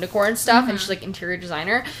 like, home decor and stuff, and she's, like, interior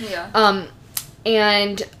designer. Yeah.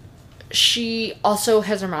 And she also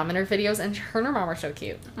has her mom in her videos, and her and her mom are so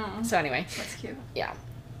cute. So anyway. That's cute. Yeah.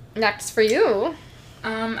 Next for you.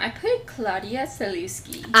 I put Claudia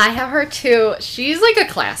Selewski. I have her too. She's like a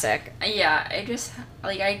classic. Yeah, I just,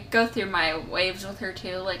 like, I go through my waves with her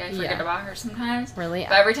too. Like, I forget about her sometimes. Really?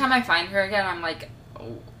 But every time I find her again, I'm like,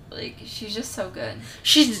 oh, like, she's just so good.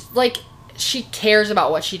 She's, like, she cares about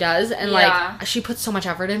what she does, and, like, she puts so much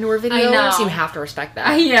effort into her videos. I know. So you have to respect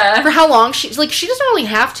that. Yeah. For how long she doesn't really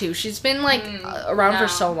have to. She's been, like, around for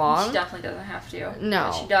so long. She definitely doesn't have to. No.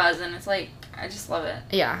 But she does, and it's like, I just love it.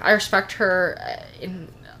 Yeah, I respect her in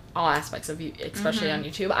all aspects of you, especially on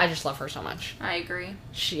YouTube. I just love her so much. I agree.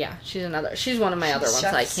 She's one of my other ones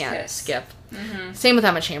that I can't skip. Same with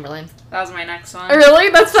Emma Chamberlain. That was my next one. Really?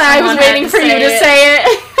 That's why I was waiting for you to say it.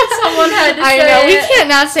 Someone had to say it. I know, we can't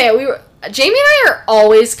not say it. Jamie and I are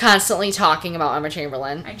always constantly talking about Emma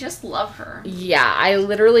Chamberlain. I just love her. Yeah, I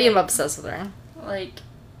literally am obsessed with her. Like,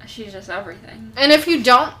 she's just everything. And if you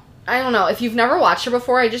don't, I don't know, if you've never watched her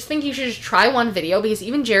before, I just think you should just try one video, because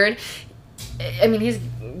even Jared, I mean, he's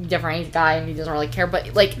different, he's a guy, and he doesn't really care,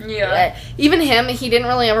 but, like, even him, he didn't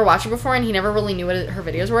really ever watch her before, and he never really knew what her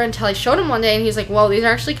videos were until I showed him one day, and he's like, whoa, these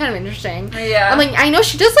are actually kind of interesting. Yeah. I'm like, I know,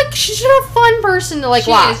 she's just a fun person to, like,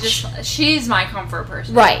 watch. She's my comfort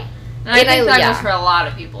person. Right. And I think that goes for a lot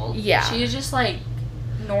of people. Yeah. She's just, like,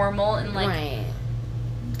 normal and, like,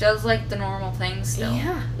 does, like, the normal things still.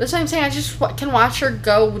 Yeah. That's what I'm saying. I just can watch her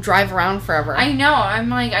go drive around forever. I know. I'm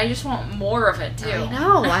like, I just want more of it, too. I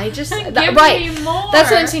know. I just... Give me more. That's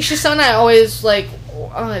what I'm saying. She's someone I always, like...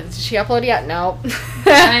 Oh, did she upload yet? No.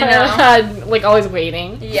 I know. Like, always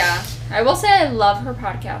waiting. Yeah. I will say I love her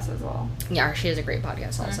podcast as well. Yeah, she has a great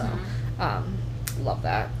podcast also. Love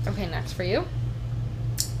that. Okay, next for you.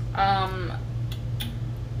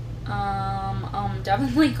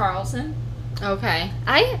 Devin Lee Carlson. Okay.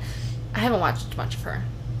 I haven't watched much of her.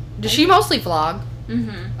 Does she mostly vlog?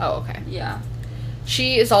 Mm-hmm. Oh, okay. Yeah.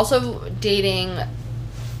 She is also dating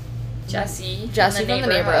Jesse from the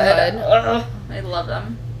neighborhood. Ugh, I love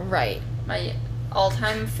them. Right. My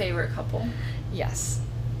all-time favorite couple. Yes.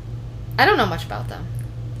 I don't know much about them.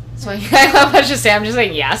 So I don't know much to say. I'm just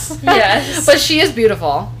saying yes. Yes. But she is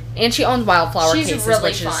beautiful. And she owns Wildflower Cases, really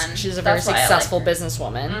which fun. She's a very successful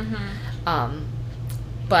businesswoman. Mm-hmm.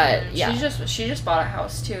 But yeah, she just bought a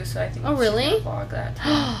house too, so I think. Oh really? She's gonna vlog that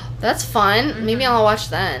too. That's fun. Mm-hmm. Maybe I'll watch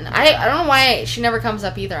then. I don't know why she never comes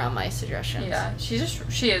up either on my suggestions. Yeah, she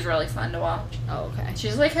is really fun to watch. Oh okay.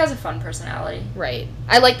 She's like has a fun personality. Right.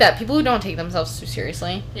 I like that. People who don't take themselves too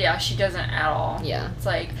seriously. Yeah, she doesn't at all. Yeah. It's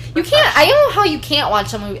like you can't. I don't know how you can't watch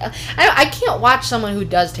someone. I can't watch someone who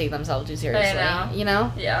does take themselves too seriously. I know. You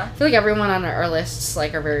know. Yeah. I feel like everyone on our lists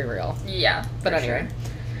like are very real. Yeah. But anyway. Sure.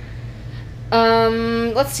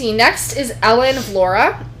 Let's see. Next is Ellen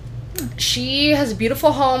Vlora. She has a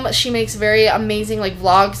beautiful home. She makes very amazing like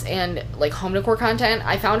vlogs and like home decor content.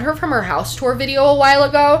 I found her from her house tour video a while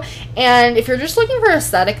ago, and if you're just looking for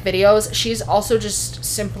aesthetic videos, she's also just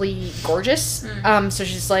simply gorgeous. So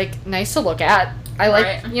she's like nice to look at. I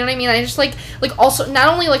like, you know what I mean? I just like also not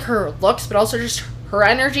only like her looks, but also just her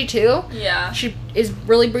energy too. Yeah. She is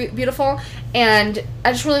really beautiful, and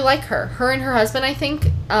I just really like her. Her and her husband, I think,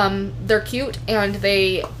 they're cute, and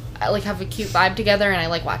they like have a cute vibe together, and I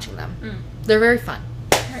like watching them. They're very fun.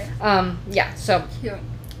 Right. Yeah. So. Cute.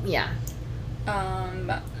 Yeah.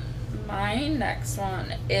 My next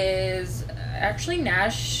one is actually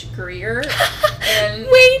Nash Greer and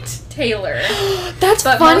Taylor. That's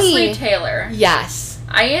but funny. Mostly Taylor. Yes.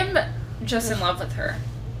 I am just in love with her.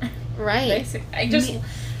 Right. Basically. I just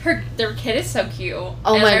their kid is so cute.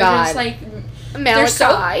 Oh my god. Just, like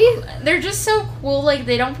Malachi. They're just so cool. Like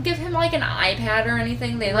they don't give him like an iPad or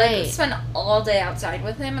anything. They like spend all day outside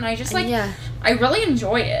with him, and I just like I really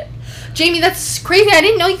enjoy it. Jamie, that's crazy. I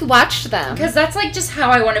didn't know you watched them. Because that's like just how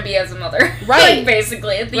I want to be as a mother. Right. Like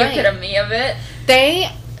basically the epitome of it.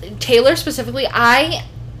 Taylor specifically, I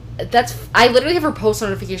literally have her post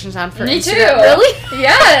notifications on for Me Instagram. too. Really?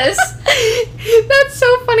 Yes. That's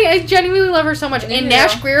so funny. I genuinely love her so much. And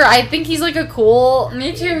Nash Greer, I think he's like a cool.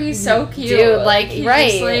 Me too. He's so cute. Dude, like he's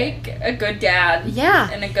just like a good dad. Yeah.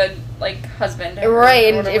 And a good like husband.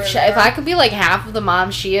 Right. And if I could be like half of the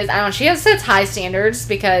mom she is, I don't know. She has such high standards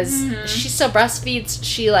because she still breastfeeds.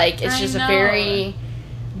 She like is just a very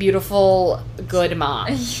beautiful, good mom.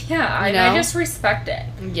 Yeah. You know? I just respect it.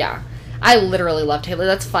 Yeah. I literally love Taylor.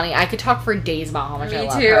 That's funny. I could talk for days about how much I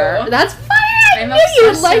love too. her. That's funny. I I'm knew you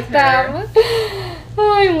obsessed like with them.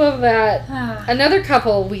 Oh, I love that. Another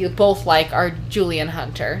couple we both like are Julie and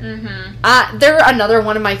Hunter. They're another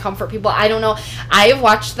one of my comfort people. I don't know. I have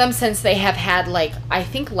watched them since they have had, like, I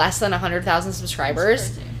think less than 100,000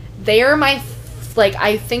 subscribers. They are my, like,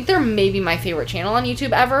 I think they're maybe my favorite channel on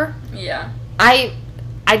YouTube ever. Yeah. I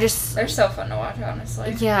just... They're so fun to watch,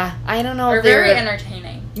 honestly. Yeah. I don't know. They're very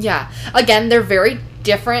entertaining. Yeah. Again, they're very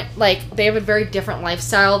different. Like, they have a very different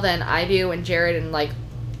lifestyle than I do and Jared, and, like,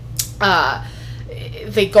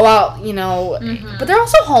 they go out, you know, but they're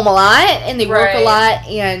also home a lot, and they work a lot,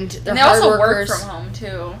 and they're hard also workers. Work from home,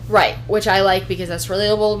 too. Right, which I like because that's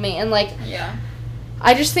relatable to me, and, like, yeah.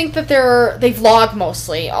 I just think that they vlog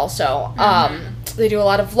mostly, also. They do a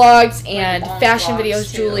lot of vlogs and like fashion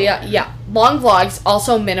videos, too. Julia. Yeah, long vlogs,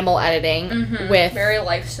 also minimal editing with... Very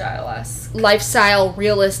lifestyle-esque. Lifestyle,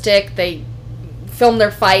 realistic, they film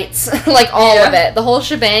their fights, like all of it, the whole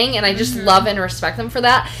shebang, and I just love and respect them for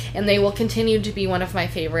that, and they will continue to be one of my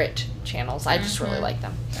favorite channels. I just really like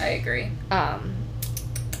them. I agree.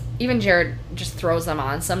 Even Jared just throws them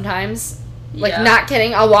on sometimes. Like, not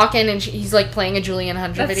kidding, I'll walk in and he's like playing a Julian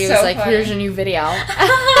Hunter video. He's like, funny. Here's a new video.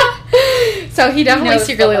 So he definitely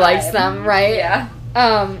secretly likes them, right? Yeah.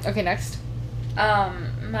 Okay, next.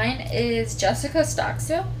 Mine is Jessica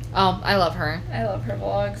Stockstill. Oh, I love her. I love her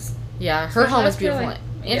vlogs. Yeah, her home is beautiful. Like,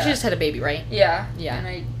 and she just had a baby, right? Yeah. Yeah.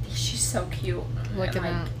 And she's so cute. Look at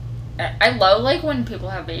that. I love, like, when people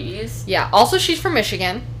have babies. Yeah. Also, she's from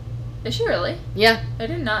Michigan. Is she really? Yeah. I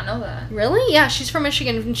did not know that. Really? Yeah, she's from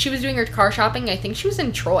Michigan. When she was doing her car shopping, I think she was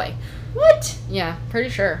in Troy. What? Yeah, pretty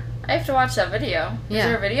sure. I have to watch that video. Yeah. Is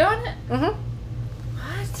there a video on it?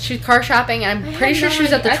 What? She's car shopping, and I'm pretty sure she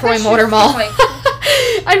was at the I Troy Motor Mall. Like...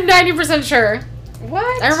 I'm 90% sure.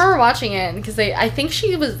 What? I remember watching it, because I think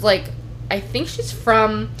she was, like... I think she's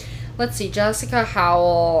from, let's see, Jessica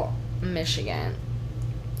Howell, Michigan.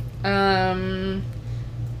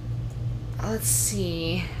 Let's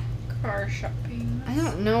see. Car shopping. I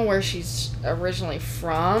don't know where she's originally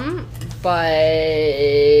from, but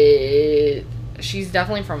she's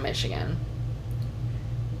definitely from Michigan.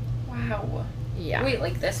 Wow. Yeah. Wait,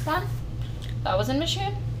 like this one? That was in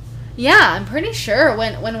Michigan? Yeah, I'm pretty sure.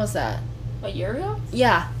 When was that? A year ago?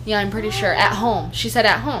 Yeah, I'm pretty sure. At home. She said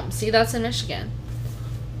at home. See, that's in Michigan.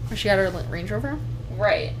 Where she got her Range Rover?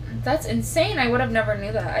 Right. That's insane. I would have never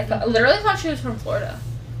knew that. I literally thought she was from Florida.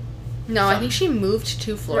 No, I think she moved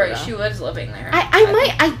to Florida. Right, she was living there.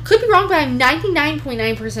 I could be wrong, but I'm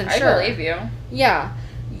 99.9% sure. I believe you. Yeah.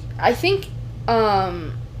 I think,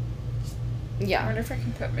 yeah. I wonder if I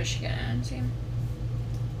can put Michigan in and see.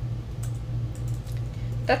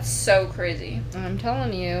 That's so crazy. I'm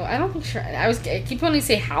telling you. I don't think sure. I keep wanting to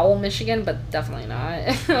say Howell, Michigan, but definitely not.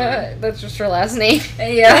 That's just her last name.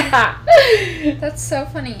 Yeah. That's so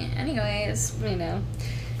funny. Anyways. I know.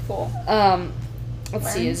 Cool.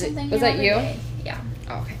 Let's see. Was that you? Yeah.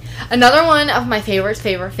 Oh, okay. Another one of my favorites.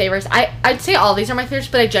 I'd say all these are my favorites,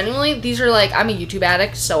 but these are like, I'm a YouTube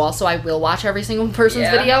addict, so also I will watch every single person's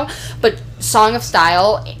video. But Song of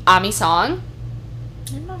Style, Ami Song.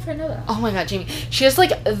 I don't know if I know that. Oh my god, Jamie. She has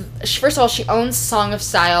like, first of all, she owns Song of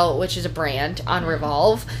Style, which is a brand on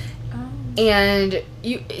Revolve. Oh. And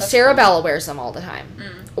Sarah Bella wears them all the time.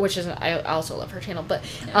 Which is, I also love her channel, but,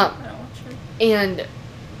 and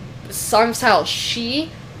Song of Style,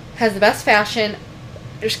 she has the best fashion.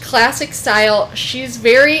 There's classic style. She's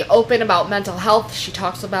very open about mental health. She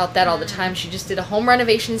talks about that all the time. She just did a home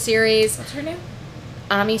renovation series. What's her name?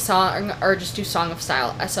 Ami Song, or just do Song of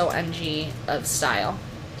Style, SONG of Style.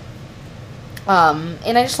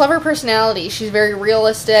 And I just love her personality. She's very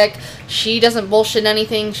realistic. She doesn't bullshit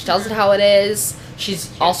anything. She tells it how it is.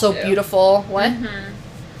 She's also beautiful. What?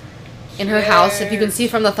 In her house, if you can see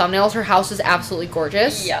from the thumbnails, her house is absolutely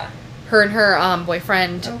gorgeous. Yeah. Her and her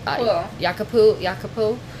boyfriend, cool.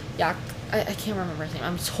 Yakupu, I can't remember his name.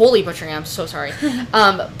 I'm totally butchering it. I'm so sorry.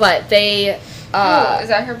 But they... is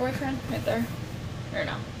that her boyfriend right there? Or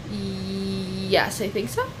no? Yes, I think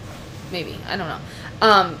so. Maybe. I don't know.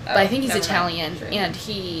 But I think he's Italian, and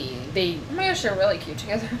they... Oh my gosh, they're really cute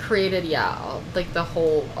together. Created, like the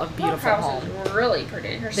whole beautiful home. Is really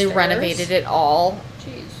pretty. Her they renovated it all.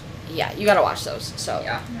 Jeez. Yeah, you gotta watch those. So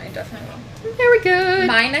yeah, I definitely will. Very good.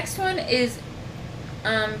 My next one is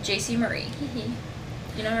JC Marie.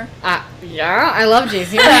 You know her? Yeah, I love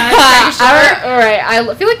JC Marie. Alright,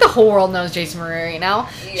 I feel like the whole world knows JC Marie right now.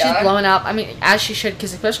 Yeah. She's blowing up. I mean, as she should,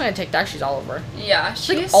 because especially on TikTok, she's all over. Yeah,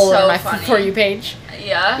 she's like all over my funny. For You page.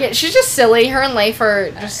 Yeah. Yeah, she's just silly. Her and Leif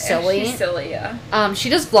are just silly. She's silly, yeah. She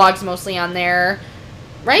does vlogs mostly on there.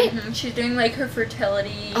 right? Mm-hmm. She's doing, like, her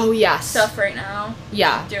fertility yes. stuff right now.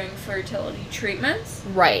 Yeah. Doing fertility treatments.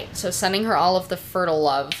 Right. So sending her all of the fertile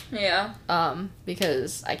love. Yeah.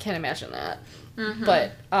 Because I can't imagine that. Mm-hmm.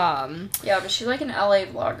 But, yeah, but she's, like, an LA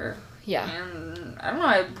vlogger. Yeah. And, I don't know,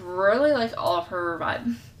 I really like all of her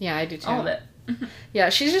vibe. Yeah, I do too. All of it. Yeah,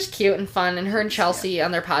 she's just cute and fun. And her and Chelsea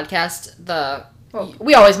on their podcast,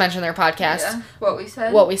 we always mention their podcast. Yeah.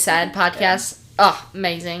 What We Said podcast. Oh,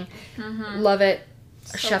 amazing. Mm-hmm. Love it.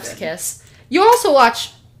 So Chef's good. kiss. You also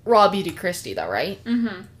watch Raw Beauty Christie, though, right?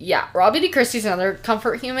 Mm-hmm. Yeah, Raw Beauty Christie's another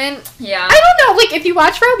comfort human. Yeah. I don't know, like, if you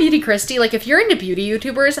watch Raw Beauty Christie, like, if you're into beauty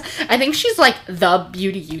YouTubers, I think she's, like, the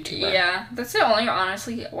beauty YouTuber. Yeah, that's the only,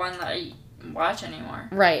 honestly, one that I watch anymore.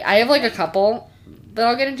 Right. I have, like, a couple that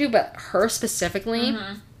I'll get into, but her specifically,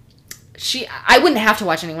 Mm-hmm. I wouldn't have to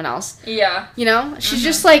watch anyone else. Yeah. You know? She's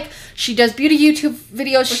just, like, she does beauty YouTube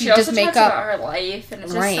videos, But she she also does makeup. talks about her life, and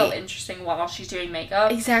it's just so Right. interesting while she's doing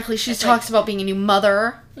makeup. Exactly. She It's talks about being a new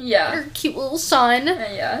mother. Yeah. Her cute little son.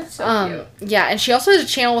 Yeah, it's so cute. Yeah, and she also has a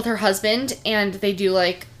channel with her husband, and they do,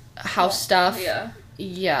 like, house stuff. Yeah.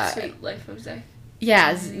 Yeah. Sweet Life of Zay.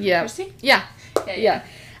 Yeah. Yeah. Christy? Yeah. Yeah. Yeah.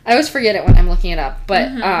 I always forget it when I'm looking it up, but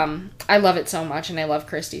Mhm. I love it so much, and I love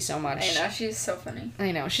Christy so much. I know, she's so funny.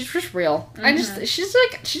 I know, she's just real. Mhm.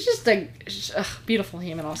 She's just a beautiful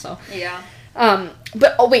human also. Yeah.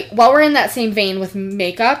 But wait, while we're in that same vein with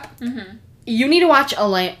makeup, Mm-hmm. you need to watch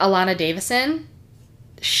Alana Davison.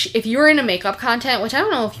 If you're into makeup content, which I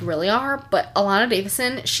don't know if you really are, but Alana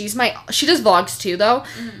Davison, she does vlogs too though.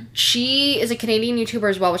 Mm-hmm. She is a Canadian YouTuber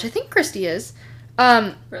as well, which I think Christy is.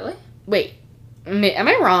 Really? Wait, am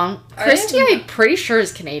I wrong? Christy, I'm pretty sure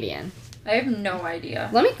is Canadian. I have no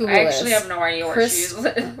idea. Let me Google I actually this. have no idea where she's.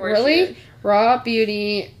 Really? Raw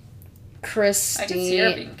Beauty Christy. I can see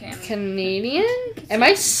her being Canadian? Am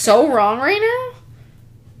I so wrong right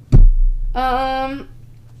now?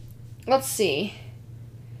 Let's see.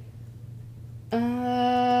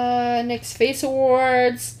 Nick's Face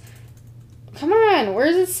Awards. Come on, where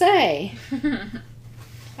does it say?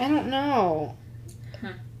 I don't know.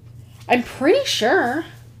 I'm pretty sure.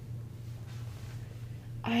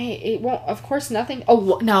 It won't, of course, nothing.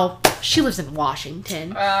 Oh, no. She lives in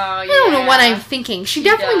Washington. Oh, yeah. I don't know what I'm thinking. She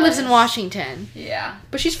definitely lives in does. Washington. Yeah.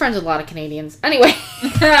 But she's friends with a lot of Canadians. Anyway. So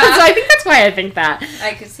I think that's why I think that.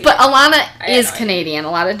 I could see But that. Alana I is had no Canadian.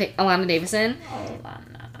 Alana Davison.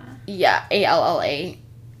 Alana. Yeah. Allana.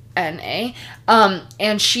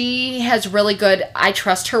 And she has really good, I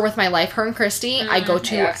trust her with my life. Her and Christy, I go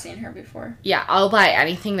to. Yeah, I've seen her before. Yeah, I'll buy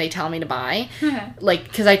anything they tell me to buy. Like,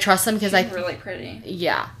 because I trust them. Because She's really pretty.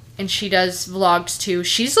 Yeah. And she does vlogs too.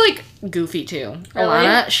 She's like goofy too. Really?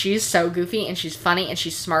 Alana, she's so goofy and she's funny and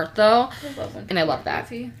she's smart though. And I love that.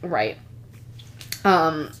 Goofy. Right.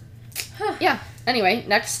 Yeah. Anyway,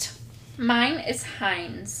 next. Mine is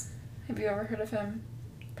Heinz. Have you ever heard of him?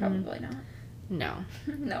 Probably not. No.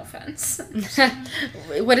 No offense.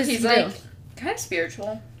 What does he He's do? like kind of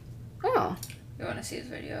spiritual. Oh. You want to see his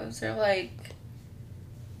videos? They're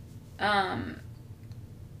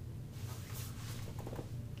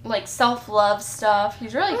like self-love stuff.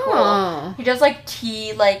 He's really cool. Oh. He does like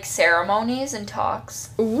tea ceremonies and talks.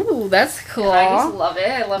 Ooh, that's cool. And I just love it.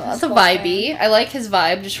 I love That's his a whole vibey. thing. I like his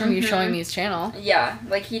vibe just from you Mhm. showing me his channel. Yeah,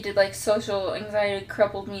 like he did social anxiety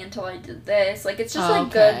crippled me until I did this. Like it's just Okay.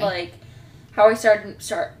 good how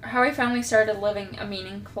I finally started living a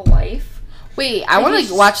meaningful life. Wait, I Like, want he's-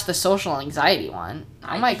 to watch the social anxiety one.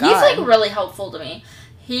 Oh my god. He's really helpful to me.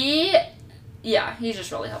 He's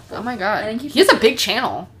just really helpful. Oh my god. I think he has a big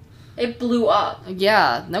channel. It blew up.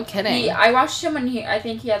 Yeah, no kidding. I watched him when I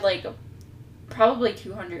think he had probably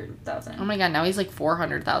 200,000. Oh my god, now he's like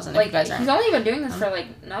 400,000 if Like you guys he's aren't. only been doing this for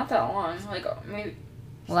not that long. Maybe.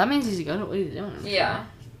 Well, that means he's good at what he's doing. Yeah.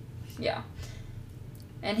 Yeah.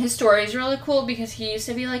 And his story is really cool because he used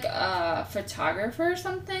to be a photographer or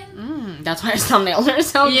something. That's why his thumbnails are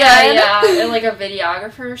so good. Yeah, and a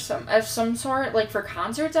videographer of some sort, for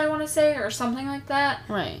concerts, I want to say, or something like that.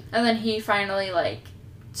 Right. And then he finally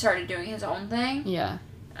started doing his own thing. Yeah.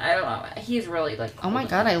 I don't know. He's really cool. Oh my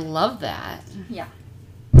god, I love that.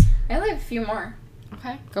 I only have a few more.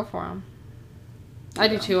 Okay, go for him. I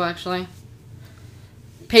do too, actually.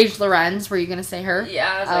 Paige Lorenz, were you gonna say her?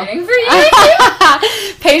 Yeah, I was waiting for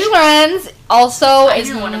you. Paige Lorenz also is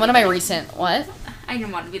didn't wanna one of be my the- recent what? I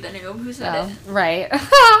didn't want to be the noob who said it. Right.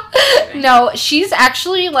 No, she's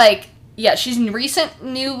actually she's a recent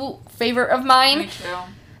new favorite of mine. Me too.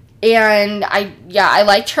 And I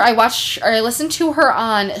liked her. I listened to her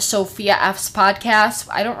on Sophia F's podcast.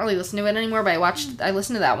 I don't really listen to it anymore, but I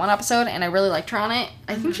listened to that one episode and I really liked her on it.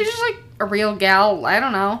 I think she's just a real gal. I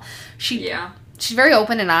don't know. she's very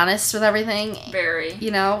open and honest with everything. Very.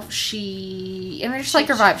 You know, and I just like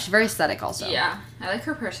her vibe. She's very aesthetic also. Yeah, I like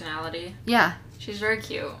her personality. Yeah. She's very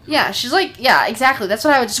cute. Yeah, she's like, yeah, exactly. That's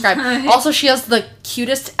what I would describe. Also, she has the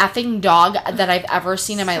cutest effing dog that I've ever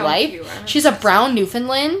seen in my life. Cute. She's a brown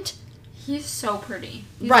Newfoundland. He's so pretty.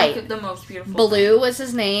 He's right. Like the most beautiful Blue thing. is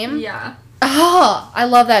his name. Yeah. Oh, I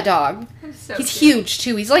love that dog. So He's cute. huge,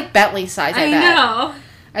 too. He's like Bentley size, I bet. know.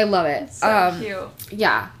 I love it. So cute.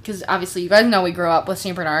 Yeah, because obviously you guys know we grew up with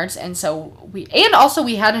St. Bernards, and so we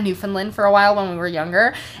had a Newfoundland for a while when we were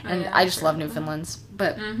younger, and I just love Newfoundlands.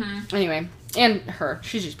 But anyway, and her,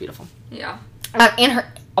 she's just beautiful. Yeah. And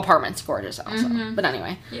her apartment's gorgeous also. But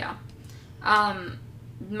anyway. Yeah.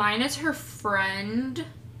 Mine is her friend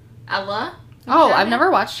Ella. Oh, I've never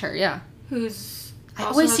watched her. Yeah. Who's I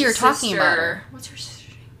always see her talking about her. What's her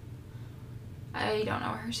sister's name? I don't know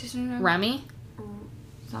her sister's name. Remy?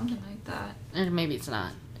 Something like that. Or maybe it's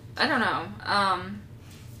not. I don't know.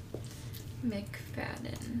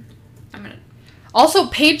 McFadden. I'm gonna. Also,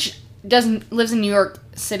 Paige lives in New York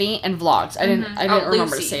City and vlogs. I didn't remember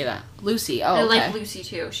to Lucy. say that. Lucy. Oh, I okay. like Lucy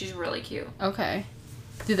too. She's really cute. Okay.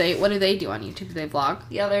 What do they do on YouTube? Do they vlog?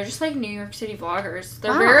 Yeah, they're just like New York City vloggers.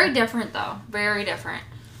 They're Wow. very different though. Very different.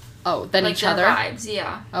 Oh, than like each their other? vibes,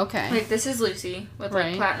 yeah. Okay. Like this is Lucy with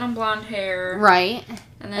like platinum blonde hair. Right.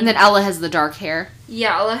 And then Ella has the dark hair.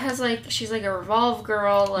 Yeah, Ella has like she's like a Revolve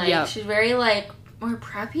girl. Like she's very like more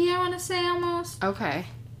preppy, I want to say almost. Okay.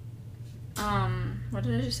 What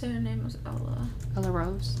did I just say? Her name was Ella. Ella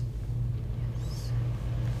Rose.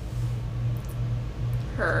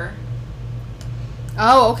 Her.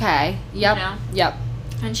 Oh, okay. Yep. You know? Yep.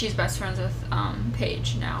 And she's best friends with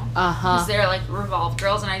Paige now. Uh-huh. Because they're like Revolve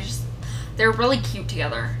girls, and they're really cute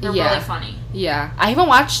together. They're really funny. Yeah. I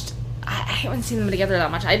haven't seen them together that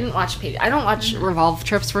much. I didn't watch Paige. I don't watch Revolve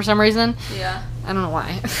trips for some reason. Yeah. I don't know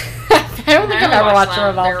why. I don't think I've ever watched a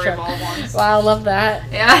Revolve trip. Wow, I love that.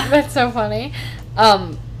 Yeah. That's so funny.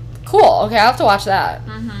 Cool. Okay, I'll have to watch that.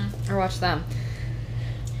 Or watch them.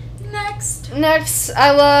 Next,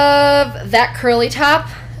 I love That Curly Top.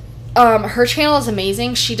 Her channel is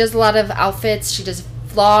amazing. She does a lot of outfits. She does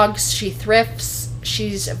vlogs. She thrifts.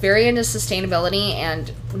 She's very into sustainability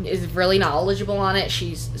and is really knowledgeable on it.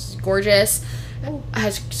 She's gorgeous.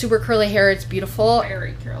 Has super curly hair. It's beautiful.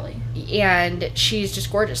 Very curly. And she's just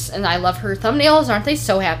gorgeous. And I love her thumbnails. Aren't they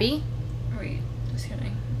so happy? Wait, just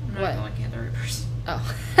kidding. I'm not even looking at the reverse.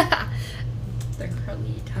 Oh. The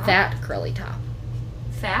curly top. That Curly Top.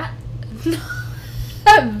 Fat?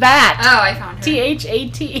 That. Oh, I found her.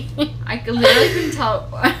 T-H-A-T. I literally couldn't tell.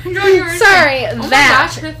 Sorry, oh that. Oh my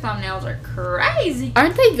gosh, her thumbnails are crazy.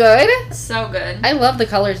 Aren't they good? So good. I love the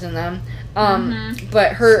colors in them.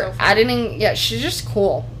 But her editing, she's just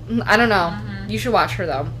cool. I don't know. You should watch her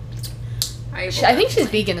though. I think she's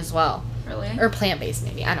vegan as well. Really? Or plant-based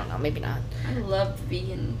maybe. I don't know. Maybe not. I love the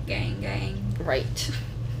vegan gang. Right.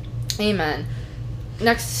 Amen.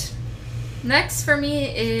 Next for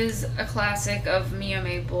me is a classic of Mia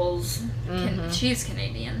Maples. She's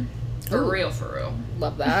Canadian. For real.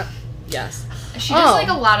 Love that. Yes. She does like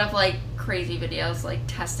a lot of like crazy videos, like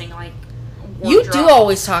testing like wardrobe. You do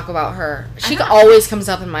always talk about her. She always comes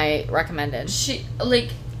up in my recommended. She like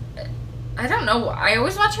I don't know. I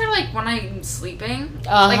always watch her like when I'm sleeping.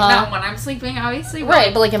 Like not when I'm sleeping, obviously.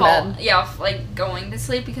 But like in bed. Yeah, like going to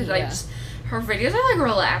sleep because I just her videos are like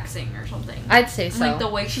relaxing or something. I'd say so. And, like the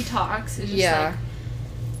way she talks is just like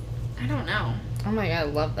I don't know. Oh my god, I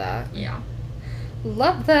love that. Yeah.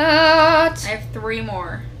 Love that. I have 3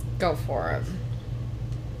 more. Go for it.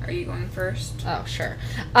 Are you going first? Oh, sure.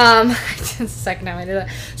 It's the second time I did that.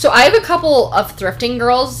 So I have a couple of thrifting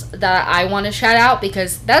girls that I want to shout out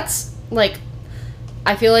because that's like,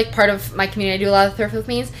 I feel like part of my community. I do a lot of thrift with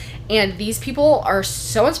me's, and these people are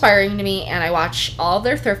so inspiring to me, and I watch all of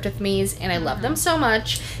their thrift with me's, and I love them so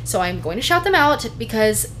much. So I'm going to shout them out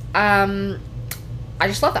because I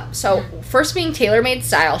just love them. So first being Tailor Made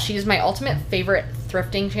Style. She is my ultimate favorite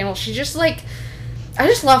thrifting channel. She's just like, I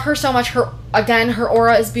just love her so much. Her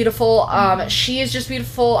aura is beautiful. She is just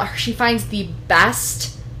beautiful. She finds the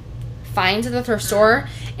best finds at the thrift store,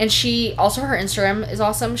 and she also, her Instagram is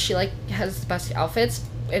awesome. She like has the best outfits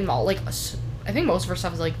and like I think most of her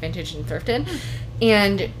stuff is like vintage and thrifted,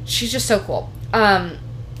 and she's just so cool.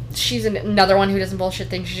 She's another one who doesn't bullshit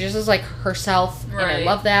things. She just is like herself, and I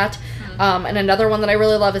love that. And another one that I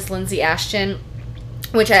really love is Lindsay Ashton,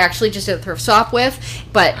 which I actually just did a thrift swap with.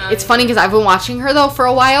 But it's funny because I've been watching her though for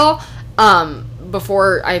a while,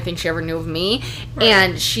 before I think she ever knew of me,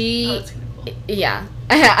 and she,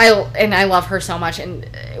 I love her so much, and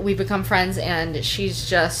we've become friends, and she's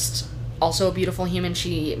just also a beautiful human.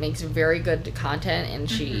 She makes very good content, and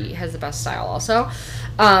she has the best style also.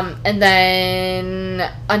 And then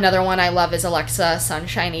another one I love is Alexa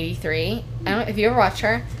Sunshine 83. I don't know if you ever watched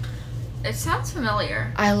her. It sounds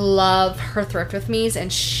familiar. I love her Thrift With Me's,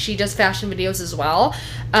 and she does fashion videos as well.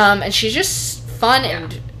 And she's just fun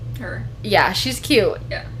and her. Yeah, she's cute.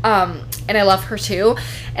 Yeah. And I love her too.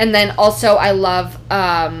 And then also I love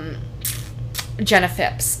Jenna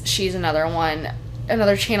Phipps. She's another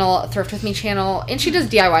channel, Thrift With Me channel, and she does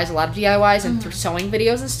DIYs, a lot of DIYs and sewing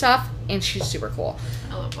videos and stuff, and she's super cool.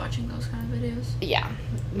 I love watching those kind of videos. Yeah,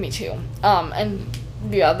 me too. And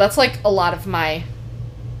yeah, that's like a lot of my.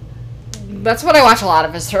 That's what I watch a lot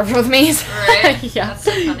of is Thrift With Me. Right. Yeah. That's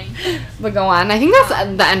so funny. But go on. I think that's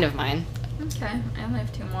the end of mine. Okay, I only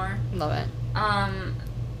have 2 more. Love it.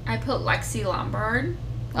 I put Lexi Lombard.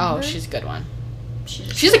 Oh, she's a good one.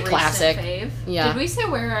 She's a classic. Fave. Yeah. Did we say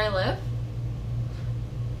where I live?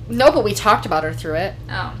 No, but we talked about her through it.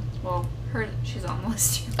 Oh, well, she's on the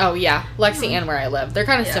list too. Oh yeah, Lexi and Where I Live. They're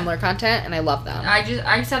kind of similar content, and I love them.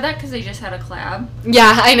 I said that because they just had a collab.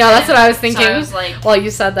 Yeah, I know. That's what I was thinking. So I was like, well, you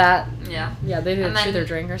said that. Yeah. Yeah, they did chew their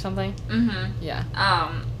drink or something. Mm-hmm.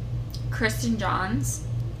 Yeah. Kristen Johns.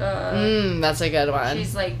 That's a good one.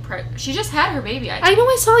 She's like, she just had her baby. I know.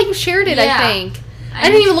 I saw you shared it. Yeah. I think. I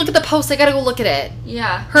didn't even look at the post. I gotta go look at it.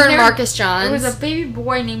 Yeah. Her and Marcus Johns. There was a baby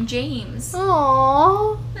boy named James.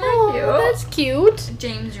 Aww. That's cute.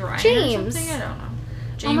 James Ryan James. or something? I don't know.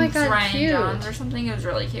 James oh my God, Ryan cute. Johns or something. It was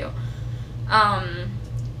really cute. I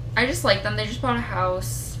just like them. They just bought a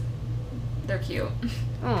house. They're cute.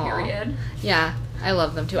 Aww. Period. Yeah. I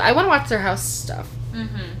love them too. I want to watch their house stuff.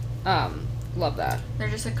 Love that. They're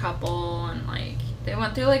just a couple, and like they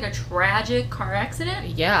went through like a tragic car accident.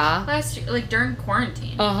 Yeah. Last year, like during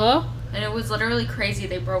quarantine. And it was literally crazy.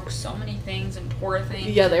 They broke so many things and tore things.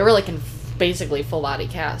 Yeah, they were like in basically full body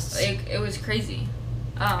casts. It was crazy.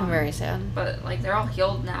 Very sad. But like they're all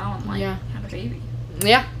healed now and like had a baby.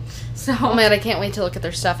 Yeah. So. Oh man, I can't wait to look at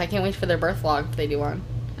their stuff. I can't wait for their birth vlog if they do one.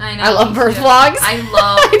 I know. I love birth vlogs. I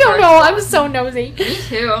love. I don't know. I'm so nosy. Me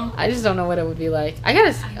too. I just don't know what it would be like. I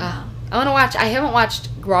want to watch. I haven't watched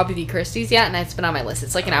Robbie V. Christie's yet, and it's been on my list.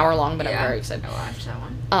 It's like an hour long, but I'm very excited. I watched that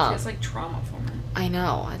one. She has like trauma from it. I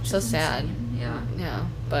know. It's so sad. Yeah. Yeah,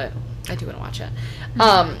 but I do want to watch it.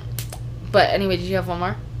 But anyway, did you have one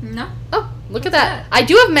more? No. Oh, look at that. I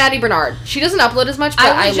do have Maddie Bernard. She doesn't upload as much, but I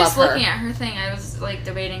love her. I was just looking at her thing. I was like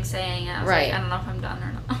debating saying it. I was like, I don't know if I'm done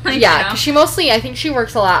or not. Like, yeah, because she mostly, I think she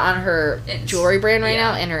works a lot on her jewelry brand right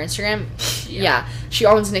now and her Instagram. Yeah. She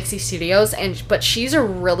owns Nixie Studios, but she's a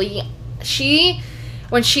really,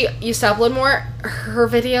 when she used to upload more, her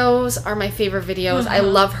videos are my favorite videos. I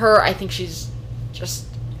love her. I think she's just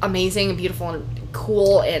amazing and beautiful and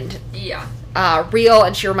cool and real,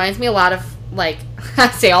 and she reminds me a lot of, like, I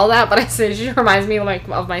say all that, but I say she reminds me like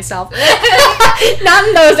of myself. Not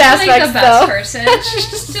in those aspects, like the best person.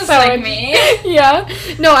 She's just so like me. Yeah.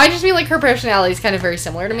 No, I just mean like her personality is kind of very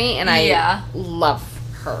similar to me, and I love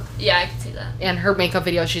her. Yeah, I can see that. And her makeup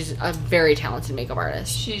videos, she's a very talented makeup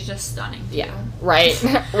artist. She's just stunning. Too. Yeah. Right.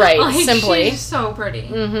 Right. Like, Simply. She's so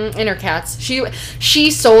pretty. And her cats.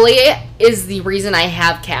 She solely is the reason I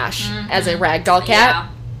have Cash as a ragdoll cat. Yeah.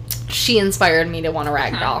 She inspired me to want a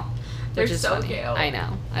ragdoll. They're which is so funny. cute. I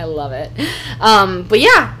know. I love it. But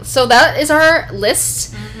yeah, so that is our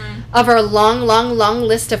list of our long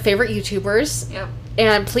list of favorite YouTubers. Yep.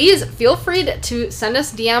 And please feel free to send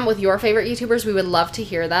us DM with your favorite YouTubers. We would love to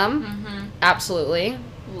hear them. Absolutely.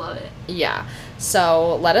 Love it. Yeah.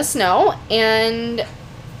 So let us know. And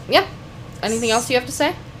yeah. Anything else you have to say?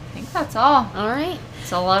 I think that's all. All right.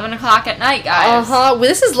 It's 11 o'clock at night, guys. Well,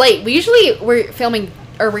 this is late. We're filming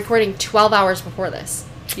or recording 12 hours before this.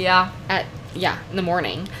 Yeah. In the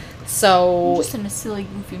morning. So I'm just in a silly,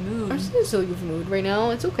 goofy mood. I'm just in a silly, goofy mood right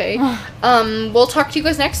now. It's okay. We'll talk to you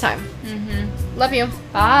guys next time. Love you.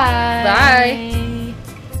 Bye. Bye.